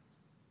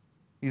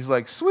 he's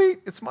like, sweet,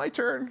 it's my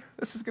turn.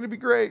 This is going to be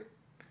great.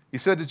 He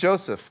said to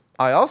Joseph,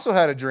 I also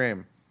had a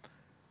dream.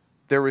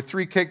 There were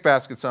 3 cake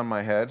baskets on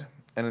my head,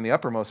 and in the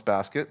uppermost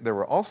basket there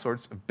were all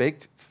sorts of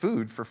baked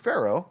food for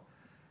Pharaoh,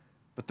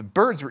 but the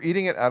birds were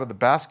eating it out of the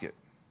basket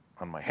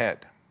on my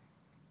head.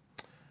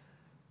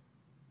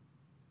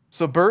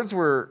 So birds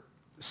were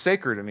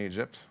sacred in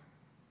Egypt,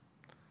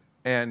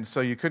 and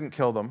so you couldn't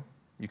kill them.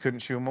 You couldn't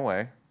shoo them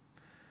away.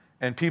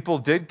 And people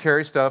did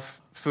carry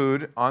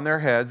food on their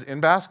heads in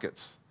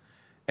baskets.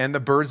 And the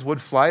birds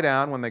would fly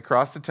down when they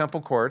crossed the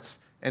temple courts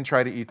and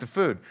try to eat the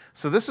food.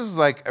 So this is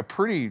like a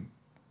pretty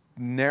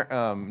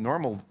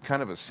normal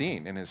kind of a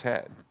scene in his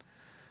head.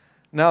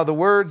 Now, the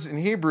words in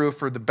Hebrew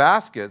for the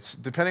baskets,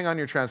 depending on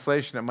your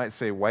translation, it might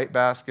say white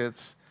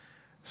baskets.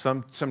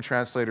 Some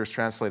translators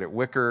translate it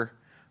wicker.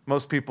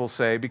 Most people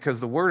say, because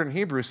the word in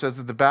Hebrew says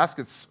that the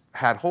baskets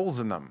had holes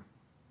in them.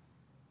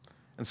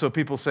 And so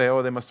people say,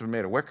 oh, they must have been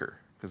made of wicker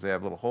because they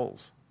have little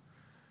holes.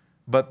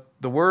 But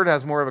the word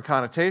has more of a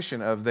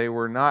connotation of they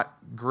were not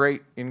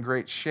in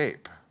great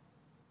shape.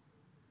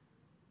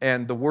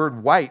 And the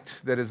word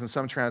white that is in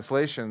some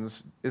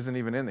translations isn't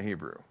even in the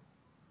Hebrew.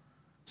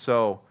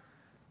 So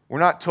we're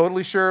not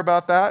totally sure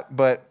about that,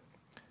 but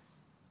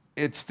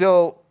it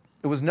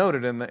was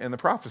noted in the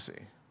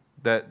prophecy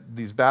that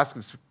these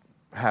baskets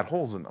had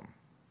holes in them.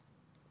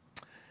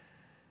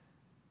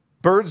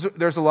 Birds,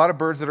 there's a lot of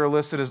birds that are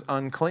listed as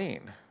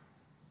unclean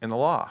in the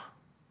law,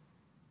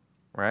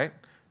 right?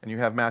 And you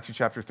have Matthew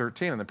chapter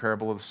 13 in the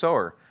parable of the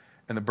sower,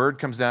 and the bird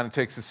comes down and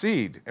takes the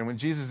seed. And when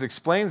Jesus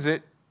explains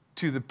it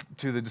to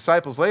the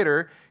disciples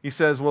later, he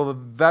says, well,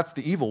 that's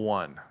the evil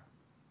one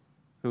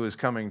who is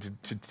coming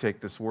to take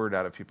this word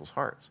out of people's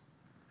hearts.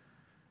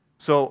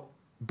 So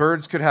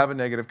birds could have a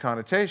negative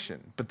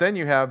connotation, but then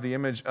you have the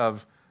image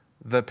of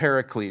the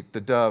paraclete,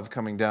 the dove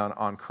coming down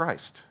on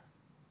Christ,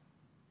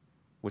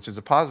 which is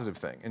a positive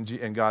thing.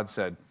 And God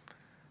said,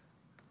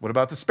 what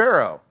about the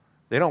sparrow?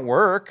 They don't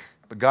work,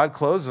 but God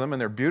clothes them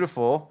and they're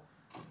beautiful,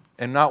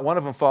 and not one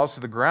of them falls to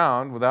the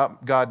ground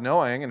without God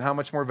knowing, and how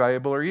much more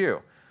valuable are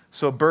you?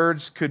 So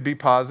birds could be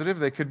positive,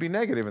 they could be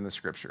negative in the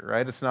scripture,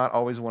 right? It's not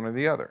always one or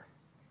the other.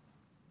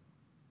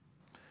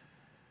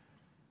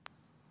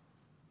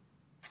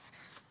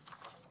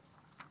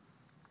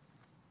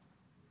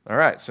 All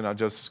right, so now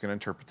Joseph's going to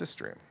interpret this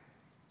dream,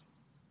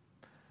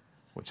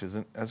 which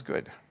isn't as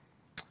good.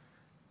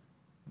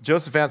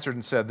 Joseph answered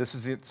and said, this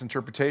is its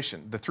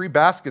interpretation. The 3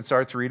 baskets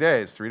are 3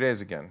 days, 3 days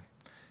again.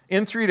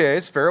 In 3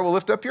 days, Pharaoh will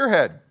lift up your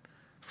head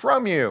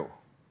from you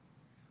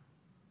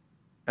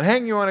and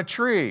hang you on a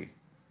tree,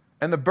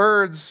 and the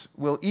birds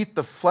will eat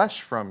the flesh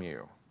from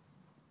you.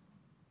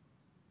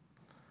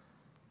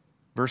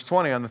 Verse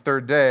 20, on the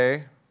 3rd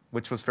day,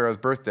 which was Pharaoh's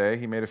birthday,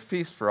 he made a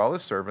feast for all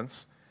his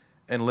servants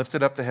and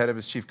lifted up the head of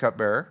his chief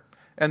cupbearer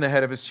and the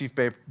head of his chief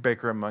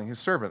baker among his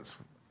servants.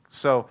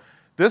 So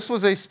this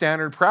was a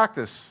standard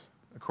practice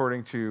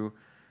according to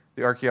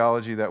the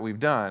archaeology that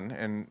we've done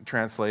and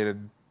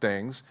translated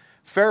things.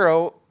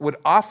 Pharaoh would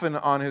often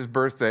on his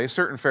birthday,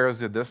 certain pharaohs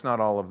did this,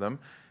 not all of them,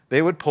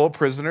 they would pull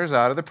prisoners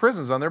out of the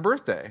prisons on their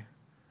birthday.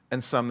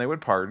 And some they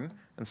would pardon,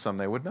 and some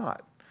they would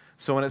not.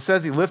 So when it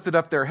says he lifted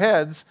up their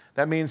heads,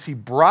 that means he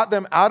brought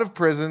them out of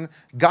prison,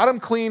 got them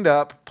cleaned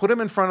up, put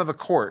them in front of the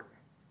court,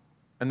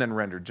 and then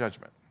rendered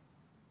judgment.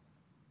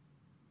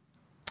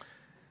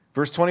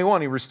 Verse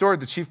 21, he restored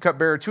the chief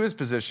cupbearer to his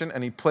position,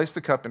 and he placed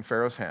the cup in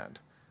Pharaoh's hand.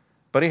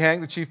 But he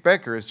hanged the chief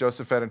baker, as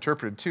Joseph had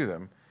interpreted to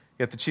them.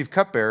 Yet the chief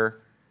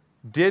cupbearer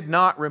did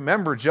not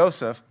remember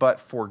Joseph, but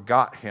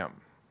forgot him.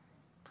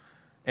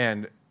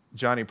 And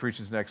Johnny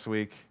preaches next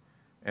week,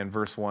 and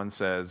verse 1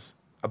 says,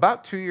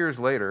 about 2 years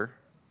later,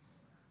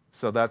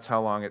 so that's how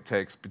long it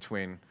takes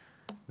between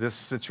this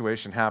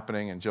situation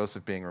happening and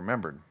Joseph being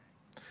remembered.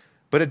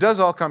 But it does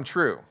all come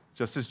true,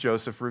 just as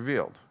Joseph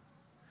revealed.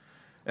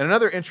 And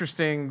another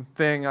interesting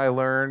thing I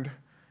learned,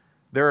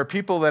 there are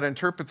people that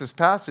interpret this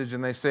passage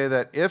and they say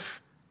that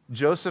if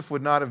Joseph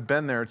would not have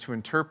been there to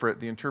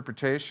interpret the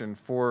interpretation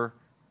for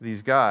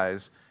these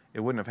guys, it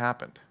wouldn't have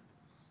happened.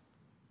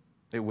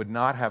 It would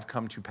not have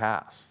come to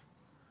pass.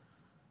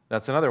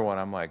 That's another one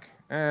I'm like,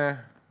 I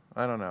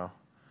don't know.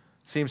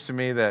 It seems to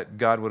me that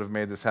God would have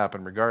made this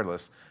happen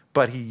regardless.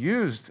 But he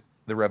used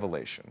the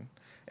revelation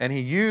and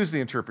he used the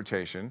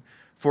interpretation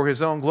for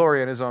his own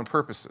glory and his own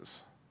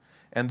purposes.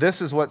 And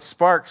this is what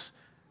sparks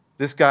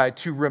this guy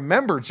to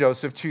remember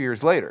Joseph 2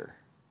 years later.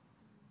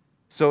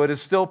 So it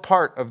is still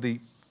part of the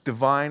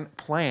divine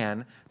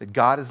plan that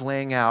God is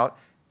laying out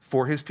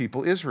for his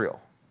people Israel.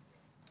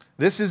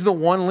 This is the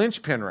one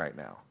linchpin right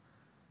now.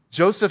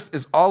 Joseph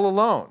is all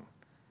alone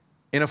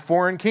in a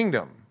foreign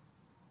kingdom.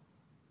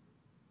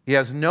 He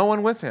has no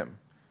one with him.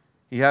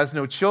 He has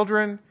no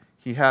children.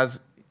 He has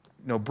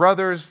no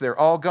brothers. They're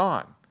all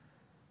gone.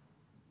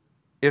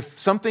 If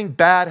something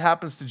bad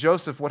happens to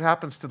Joseph, what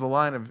happens to the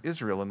line of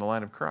Israel and the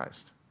line of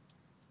Christ?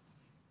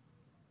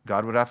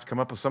 God would have to come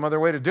up with some other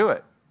way to do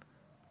it.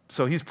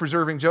 So he's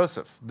preserving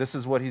Joseph. This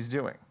is what he's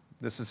doing.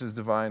 This is his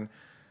divine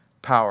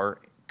power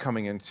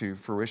coming into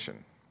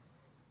fruition.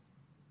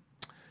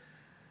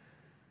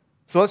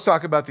 So let's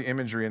talk about the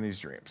imagery in these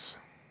dreams.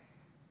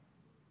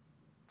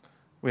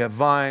 We have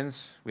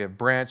vines, we have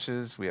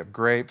branches, we have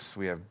grapes,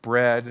 we have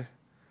bread.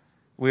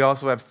 We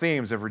also have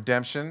themes of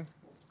redemption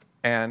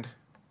and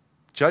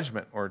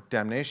judgment or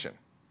damnation.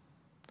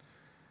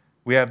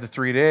 We have the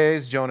 3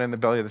 days, Jonah in the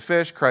belly of the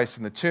fish, Christ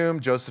in the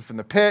tomb, Joseph in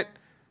the pit,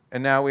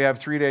 and now we have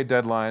 3-day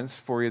deadlines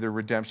for either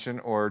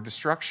redemption or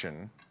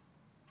destruction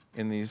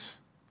in these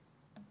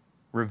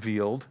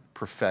revealed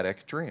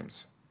prophetic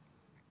dreams.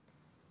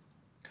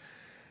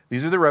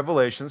 These are the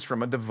revelations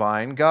from a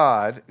divine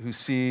God who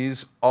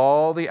sees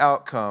all the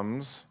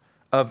outcomes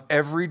of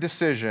every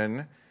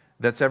decision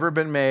that's ever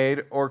been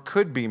made or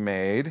could be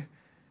made,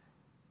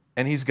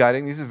 and he's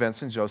guiding these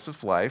events in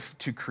Joseph's life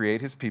to create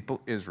his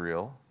people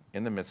Israel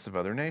in the midst of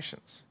other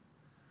nations.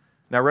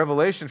 Now,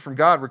 revelation from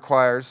God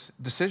requires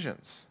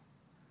decisions.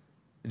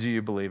 Do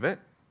you believe it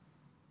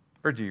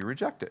or do you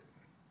reject it?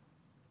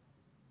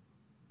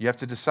 You have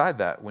to decide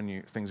that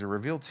when things are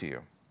revealed to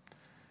you.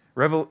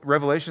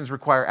 Revelations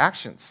require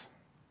actions.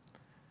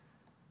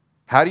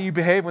 How do you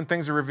behave when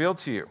things are revealed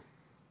to you?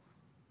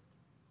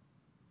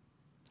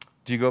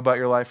 Do you go about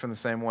your life in the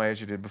same way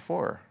as you did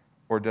before?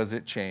 Or does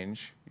it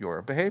change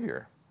your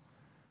behavior?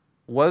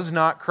 Was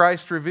not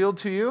Christ revealed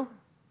to you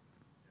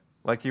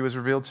like he was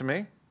revealed to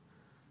me?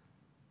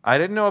 I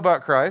didn't know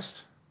about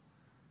Christ.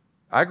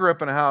 I grew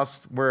up in a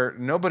house where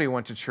nobody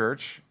went to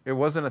church. It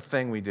wasn't a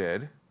thing we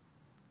did.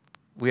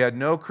 We had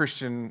no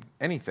Christian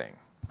anything.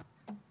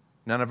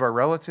 None of our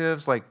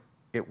relatives,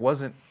 it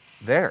wasn't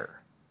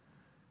there.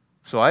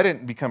 So I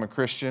didn't become a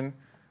Christian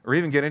or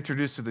even get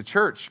introduced to the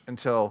church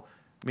until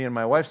me and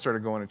my wife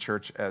started going to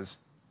church as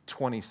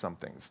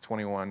 20-somethings,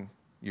 21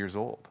 years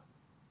old.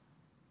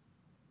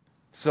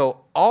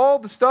 So all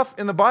the stuff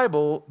in the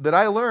Bible that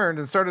I learned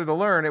and started to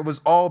learn, it was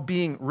all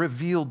being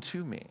revealed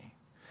to me.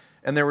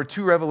 And there were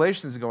two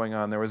revelations going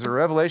on. There was a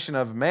revelation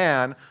of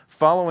man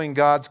following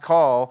God's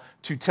call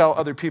to tell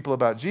other people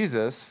about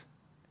Jesus.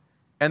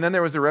 And then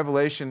there was a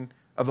revelation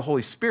of the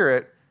Holy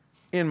Spirit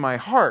in my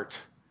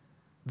heart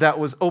that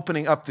was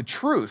opening up the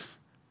truth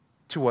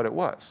to what it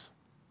was.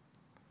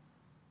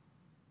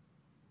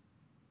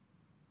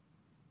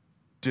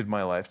 Did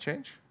my life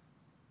change?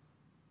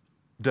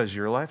 Does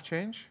your life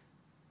change?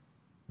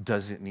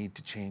 Does it need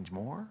to change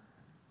more?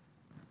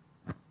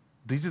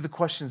 These are the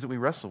questions that we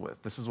wrestle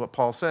with. This is what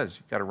Paul says.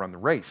 You've got to run the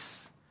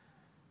race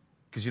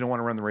because you don't want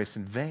to run the race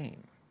in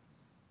vain,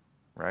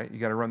 right? You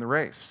got to run the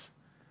race.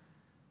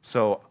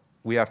 So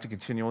we have to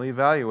continually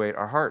evaluate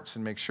our hearts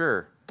and make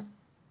sure,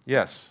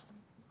 yes,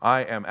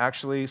 I am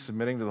actually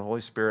submitting to the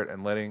Holy Spirit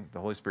and letting the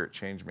Holy Spirit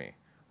change me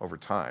over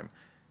time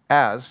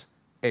as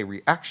a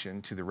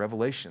reaction to the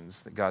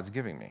revelations that God's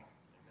giving me.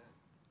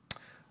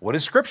 What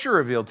has Scripture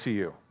revealed to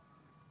you?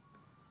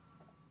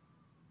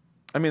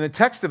 I mean, the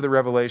text of the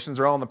revelations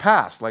are all in the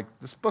past. Like,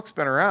 this book's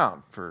been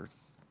around for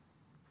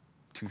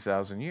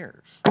 2,000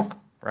 years,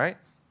 right?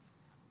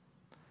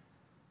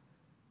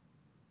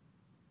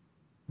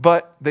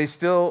 But they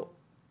still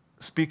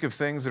speak of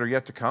things that are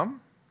yet to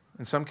come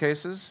in some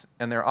cases,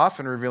 and they're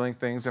often revealing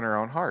things in our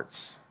own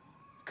hearts.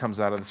 It comes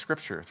out of the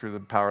Scripture through the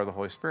power of the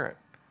Holy Spirit.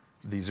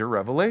 These are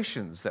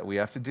revelations that we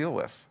have to deal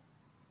with.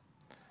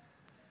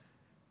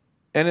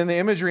 And in the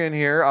imagery in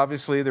here,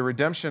 obviously, the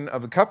redemption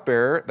of the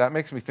cupbearer, that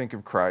makes me think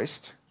of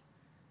Christ.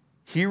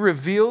 He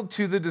revealed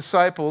to the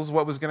disciples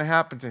what was going to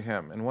happen to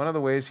him. And one of the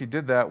ways he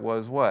did that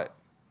was what?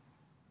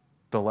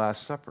 The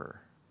Last Supper,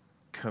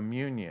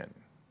 communion.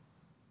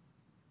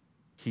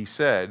 He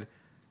said,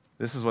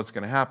 this is what's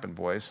going to happen,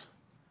 boys.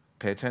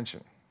 Pay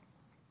attention.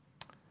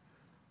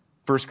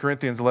 1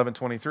 Corinthians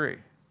 11:23.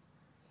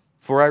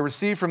 For I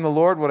received from the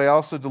Lord what I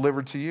also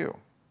delivered to you,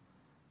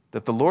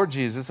 that the Lord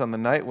Jesus, on the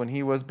night when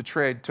he was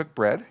betrayed, took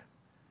bread,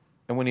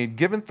 and when he had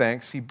given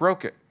thanks, he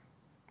broke it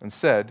and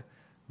said,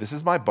 this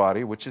is my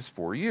body, which is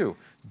for you.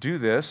 Do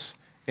this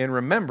in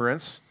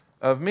remembrance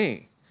of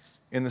me.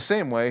 In the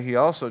same way, he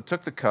also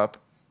took the cup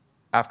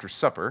after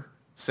supper,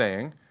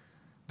 saying,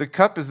 the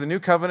cup is the new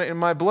covenant in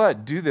my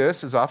blood. Do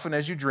this as often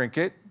as you drink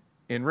it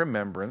in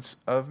remembrance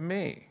of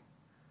me.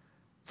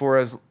 For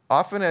as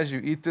often as you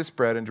eat this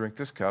bread and drink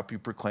this cup, you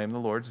proclaim the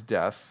Lord's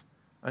death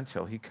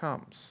until he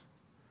comes.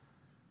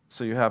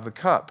 So you have the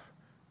cup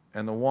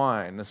and the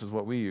wine. This is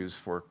what we use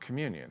for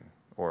communion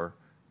or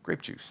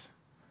grape juice.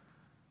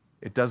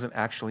 It doesn't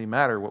actually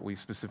matter what we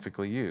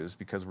specifically use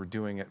because we're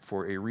doing it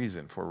for a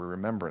reason, for a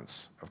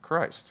remembrance of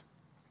Christ.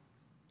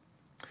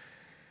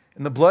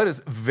 And the blood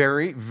is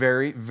very,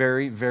 very,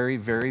 very, very,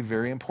 very,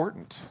 very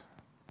important.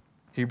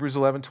 Hebrews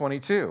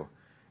 11:22.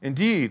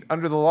 Indeed,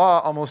 under the law,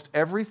 almost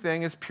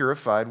everything is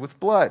purified with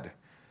blood.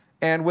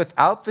 And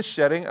without the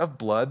shedding of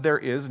blood, there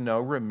is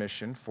no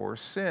remission for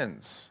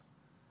sins.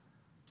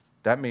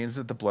 That means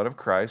that the blood of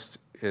Christ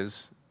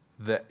is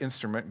the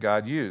instrument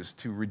God used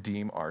to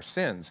redeem our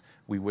sins.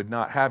 We would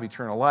not have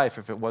eternal life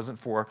if it wasn't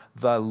for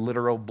the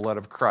literal blood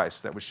of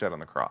Christ that was shed on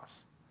the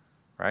cross,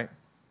 right?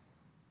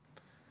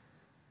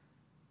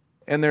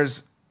 And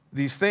there's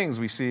these things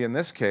we see in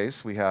this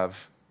case. We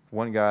have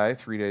one guy,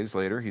 3 days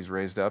later, he's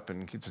raised up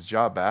and gets his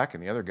job back,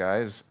 and the other guy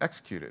is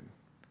executed.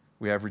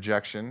 We have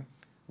rejection.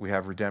 We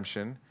have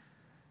redemption.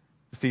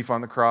 The thief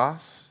on the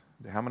cross,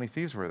 how many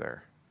thieves were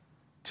there?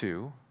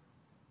 2.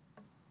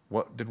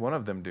 What did one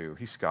of them do?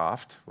 He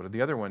scoffed. What did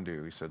the other one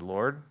do? He said,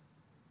 Lord,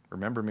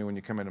 remember me when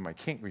you come into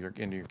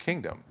into your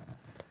kingdom.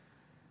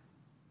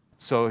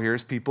 So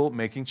here's people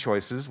making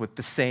choices with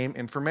the same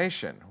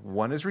information.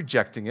 One is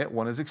rejecting it,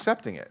 one is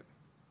accepting it.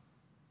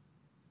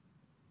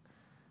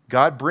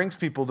 God brings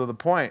people to the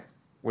point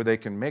where they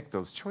can make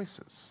those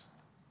choices.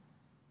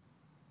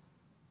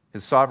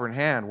 His sovereign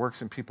hand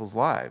works in people's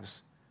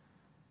lives,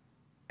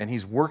 and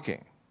he's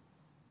working.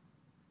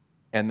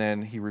 And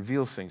then he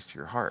reveals things to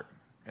your heart.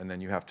 And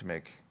then you have to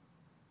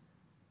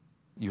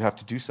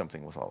do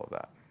something with all of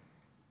that.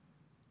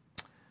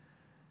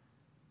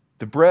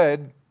 The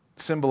bread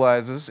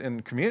symbolizes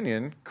in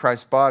communion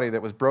Christ's body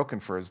that was broken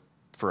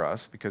for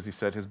us because he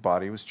said his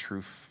body was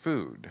true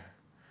food.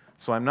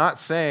 So I'm not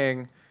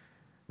saying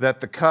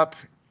that the cup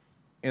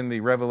in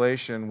the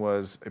Revelation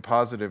was a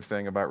positive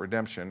thing about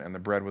redemption and the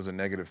bread was a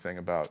negative thing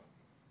about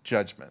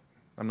judgment.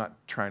 I'm not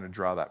trying to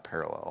draw that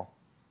parallel,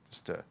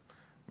 just to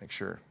make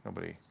sure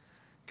nobody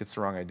gets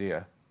the wrong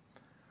idea.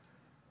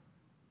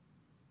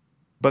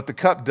 But the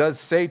cup does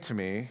say to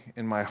me,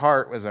 in my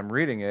heart, as I'm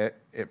reading it,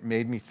 it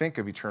made me think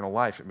of eternal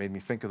life. It made me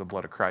think of the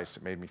blood of Christ.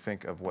 It made me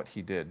think of what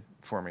he did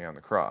for me on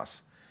the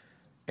cross.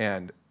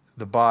 And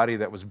the body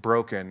that was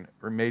broken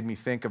made me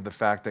think of the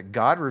fact that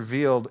God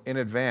revealed in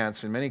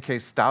advance, in many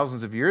cases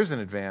thousands of years in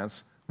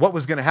advance, what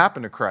was going to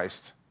happen to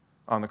Christ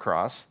on the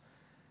cross.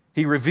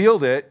 He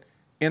revealed it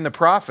in the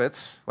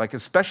prophets, like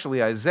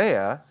especially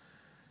Isaiah,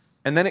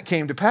 and then it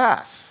came to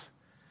pass.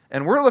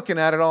 And we're looking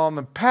at it all in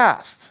the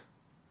past.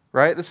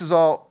 Right? This is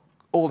all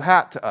old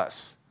hat to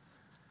us.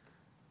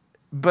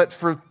 But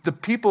for the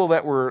people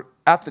that were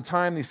at the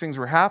time these things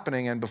were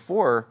happening and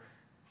before,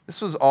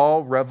 this was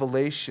all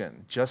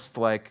revelation, just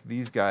like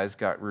these guys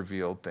got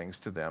revealed things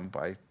to them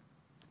by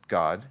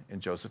God and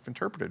Joseph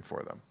interpreted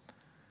for them.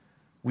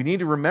 We need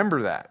to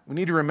remember that. We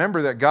need to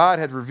remember that God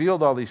had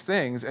revealed all these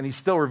things and he's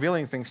still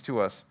revealing things to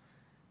us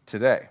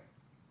today.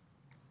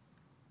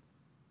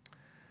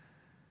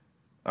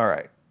 All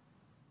right.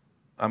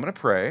 I'm going to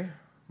pray.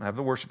 I have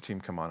the worship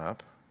team come on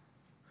up.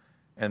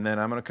 And then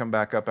I'm going to come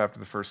back up after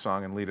the first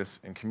song and lead us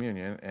in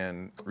communion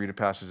and read a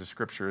passage of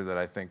Scripture that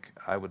I think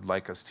I would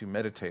like us to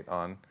meditate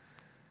on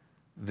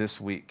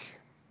this week.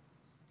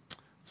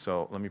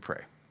 So let me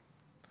pray.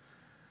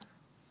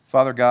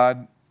 Father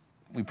God,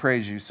 we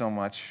praise you so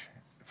much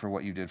for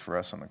what you did for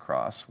us on the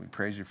cross. We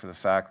praise you for the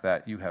fact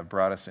that you have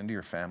brought us into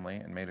your family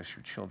and made us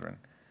your children.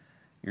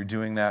 You're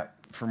doing that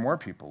for more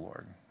people,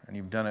 Lord, and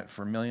you've done it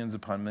for millions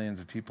upon millions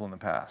of people in the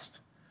past.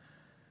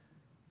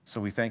 So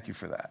we thank you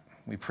for that.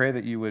 We pray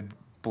that you would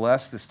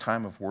bless this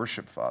time of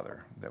worship,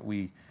 Father, that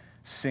we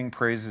sing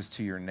praises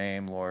to your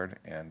name, Lord,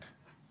 and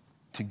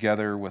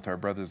together with our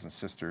brothers and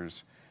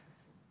sisters,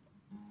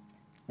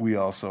 we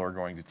also are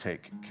going to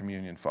take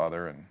communion,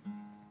 Father, and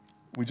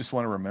we just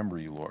want to remember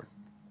you, Lord,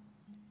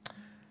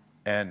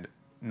 and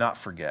not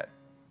forget,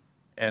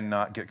 and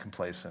not get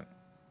complacent,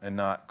 and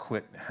not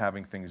quit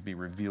having things be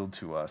revealed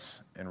to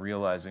us, and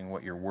realizing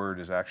what your word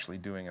is actually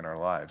doing in our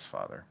lives,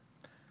 Father,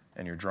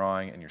 and your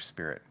drawing and your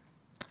spirit.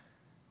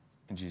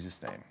 In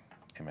Jesus' name,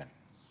 amen.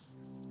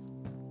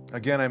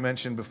 Again, I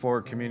mentioned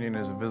before, communion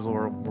is a visible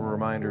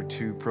reminder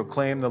to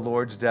proclaim the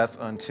Lord's death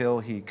until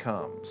he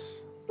comes.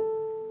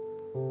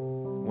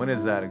 When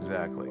is that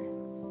exactly?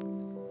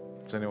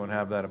 Does anyone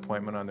have that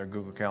appointment on their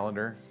Google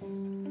Calendar?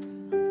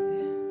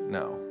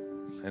 No.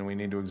 And we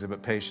need to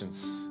exhibit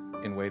patience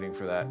in waiting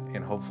for that,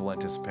 in hopeful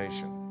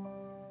anticipation.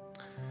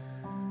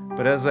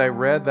 But as I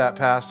read that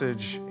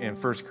passage in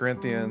 1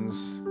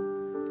 Corinthians,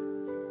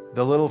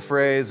 the little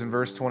phrase in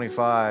verse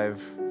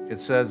 25, it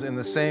says, in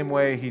the same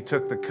way he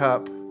took the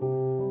cup,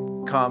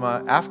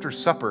 comma, after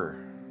supper,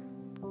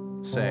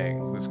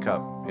 saying, this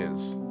cup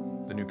is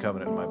the new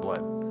covenant in my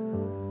blood.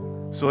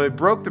 So it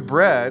broke the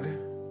bread,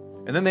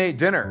 and then they ate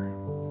dinner.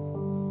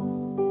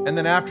 And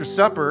then after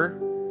supper,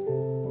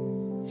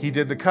 he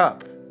did the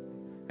cup.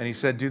 And he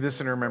said, do this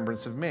in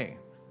remembrance of me.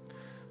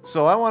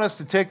 So I want us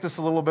to take this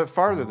a little bit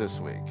farther this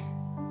week.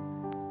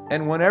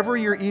 And whenever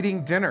you're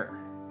eating dinner,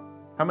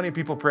 how many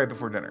people pray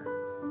before dinner?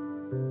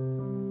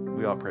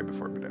 We all pray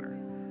before dinner.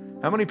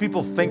 How many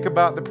people think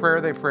about the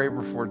prayer they pray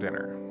before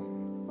dinner?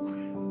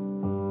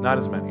 Not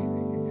as many.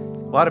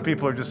 A lot of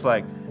people are just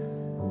like,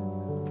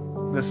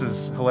 this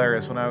is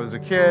hilarious. When I was a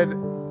kid,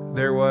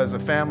 there was a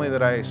family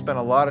that I spent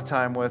a lot of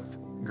time with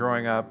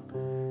growing up,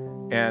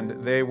 and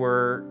they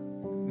were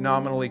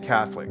nominally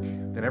Catholic.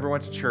 They never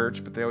went to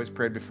church, but they always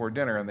prayed before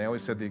dinner, and they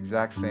always said the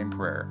exact same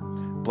prayer.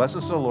 Bless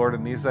us, O Lord,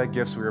 and these thy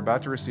gifts we are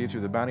about to receive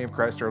through the bounty of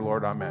Christ our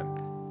Lord.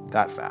 Amen.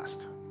 That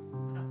fast.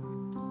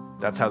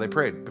 That's how they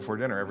prayed before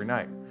dinner every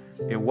night.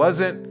 It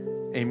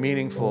wasn't a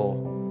meaningful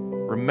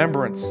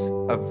remembrance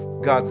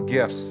of God's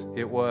gifts.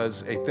 It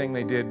was a thing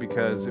they did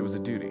because it was a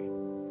duty.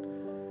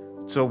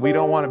 So we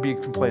don't want to be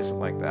complacent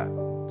like that.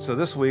 So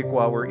this week,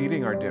 while we're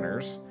eating our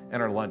dinners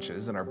and our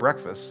lunches and our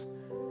breakfasts,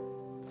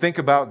 think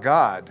about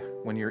God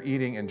when you're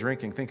eating and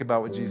drinking. Think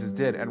about what Jesus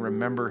did and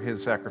remember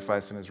his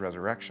sacrifice and his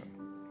resurrection.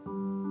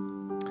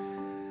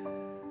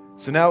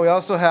 So now we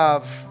also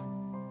have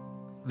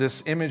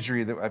this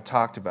imagery that I've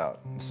talked about.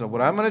 So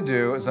what I'm going to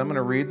do is I'm going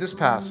to read this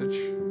passage,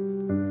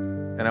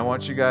 and I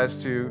want you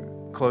guys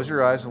to close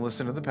your eyes and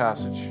listen to the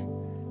passage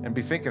and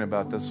be thinking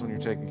about this when you're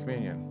taking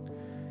communion.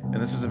 And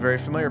this is a very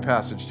familiar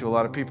passage to a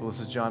lot of people. This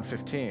is John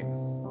 15.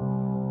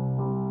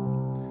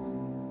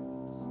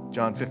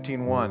 John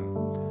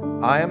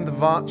 15:1. I am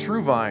the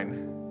true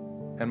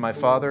vine, and my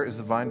Father is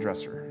the vine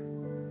dresser.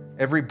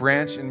 Every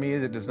branch in me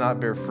that does not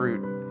bear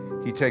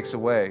fruit, he takes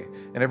away.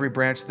 And every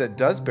branch that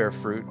does bear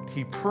fruit,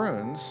 he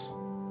prunes,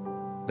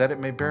 that it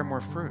may bear more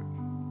fruit.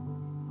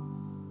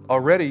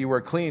 Already you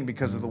are clean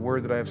because of the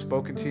word that I have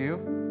spoken to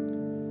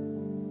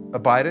you.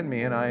 Abide in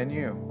me, and I in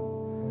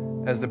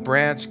you. As the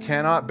branch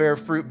cannot bear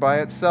fruit by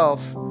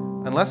itself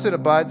unless it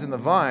abides in the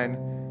vine,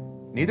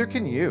 neither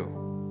can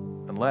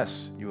you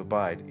unless you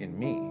abide in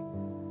me.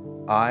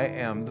 I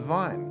am the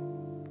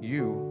vine.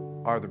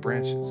 You are the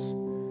branches.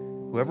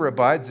 Whoever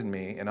abides in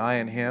me and I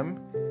in him,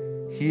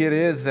 he it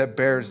is that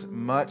bears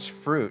much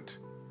fruit.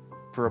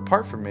 For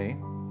apart from me,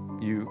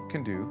 you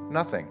can do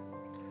nothing.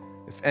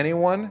 If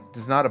anyone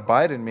does not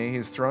abide in me, he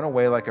is thrown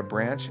away like a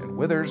branch and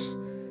withers,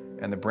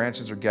 and the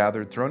branches are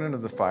gathered, thrown into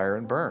the fire,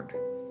 and burned.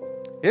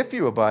 If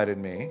you abide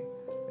in me,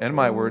 and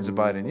my words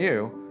abide in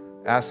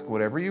you, ask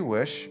whatever you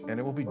wish, and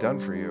it will be done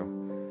for you.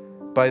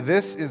 By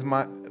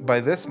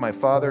this my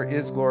Father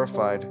is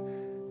glorified,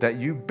 that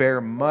you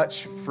bear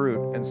much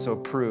fruit, and so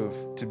prove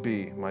to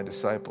be my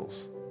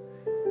disciples.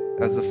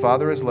 As the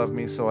Father has loved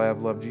me, so I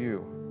have loved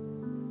you.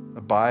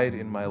 Abide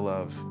in my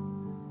love.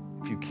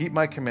 If you keep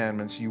my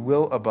commandments, you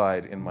will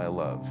abide in my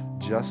love,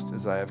 just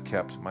as I have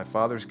kept my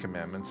Father's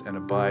commandments and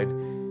abide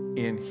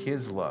in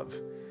his love.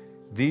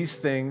 These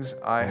things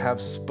I have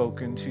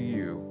spoken to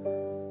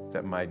you,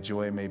 that my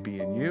joy may be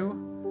in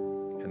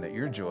you, and that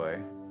your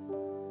joy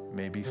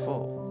may be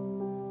full.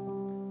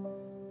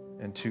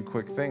 And two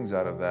quick things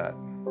out of that.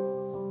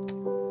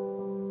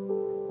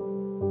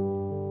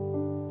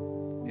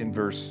 In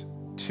verse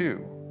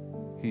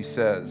 2, he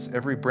says,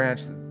 every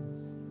branch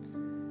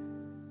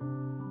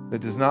that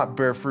does not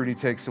bear fruit he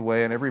takes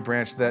away, and every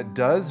branch that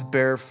does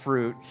bear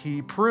fruit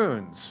he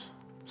prunes,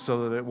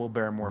 so that it will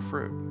bear more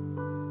fruit.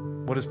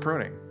 What is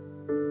pruning?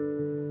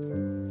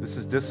 This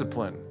is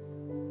discipline.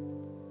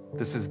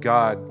 This is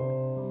God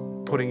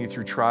putting you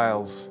through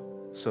trials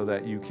so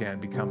that you can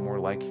become more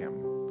like him.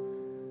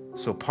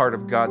 So part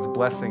of God's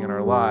blessing in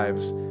our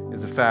lives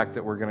is the fact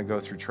that we're going to go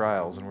through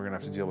trials and we're going to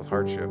have to deal with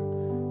hardship,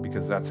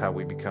 because that's how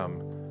we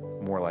become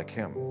more like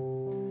him.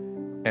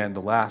 And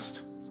the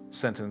last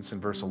sentence in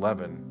verse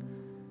 11,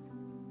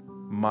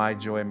 my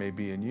joy may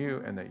be in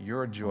you and that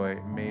your joy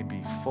may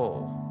be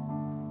full.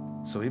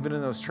 So even in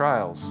those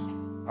trials,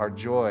 our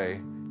joy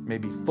may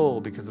be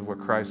full because of what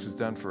Christ has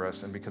done for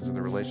us and because of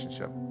the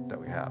relationship that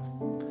we have.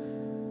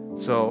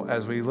 So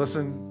as we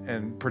listen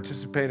and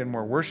participate in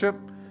more worship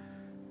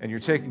and you're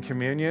taking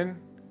communion,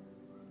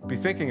 be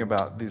thinking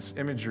about this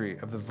imagery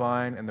of the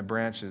vine and the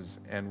branches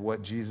and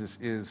what Jesus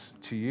is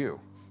to you.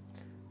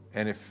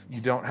 And if you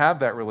don't have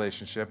that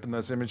relationship and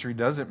this imagery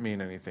doesn't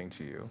mean anything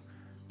to you,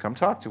 come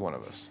talk to one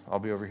of us. I'll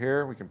be over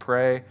here. We can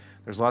pray.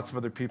 There's lots of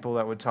other people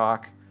that would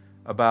talk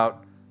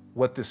about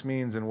what this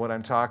means and what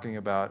I'm talking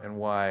about and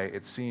why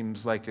it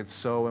seems like it's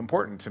so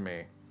important to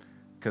me,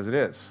 because it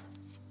is.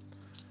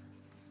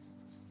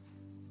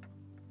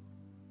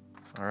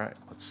 All right,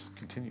 let's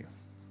continue.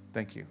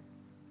 Thank you.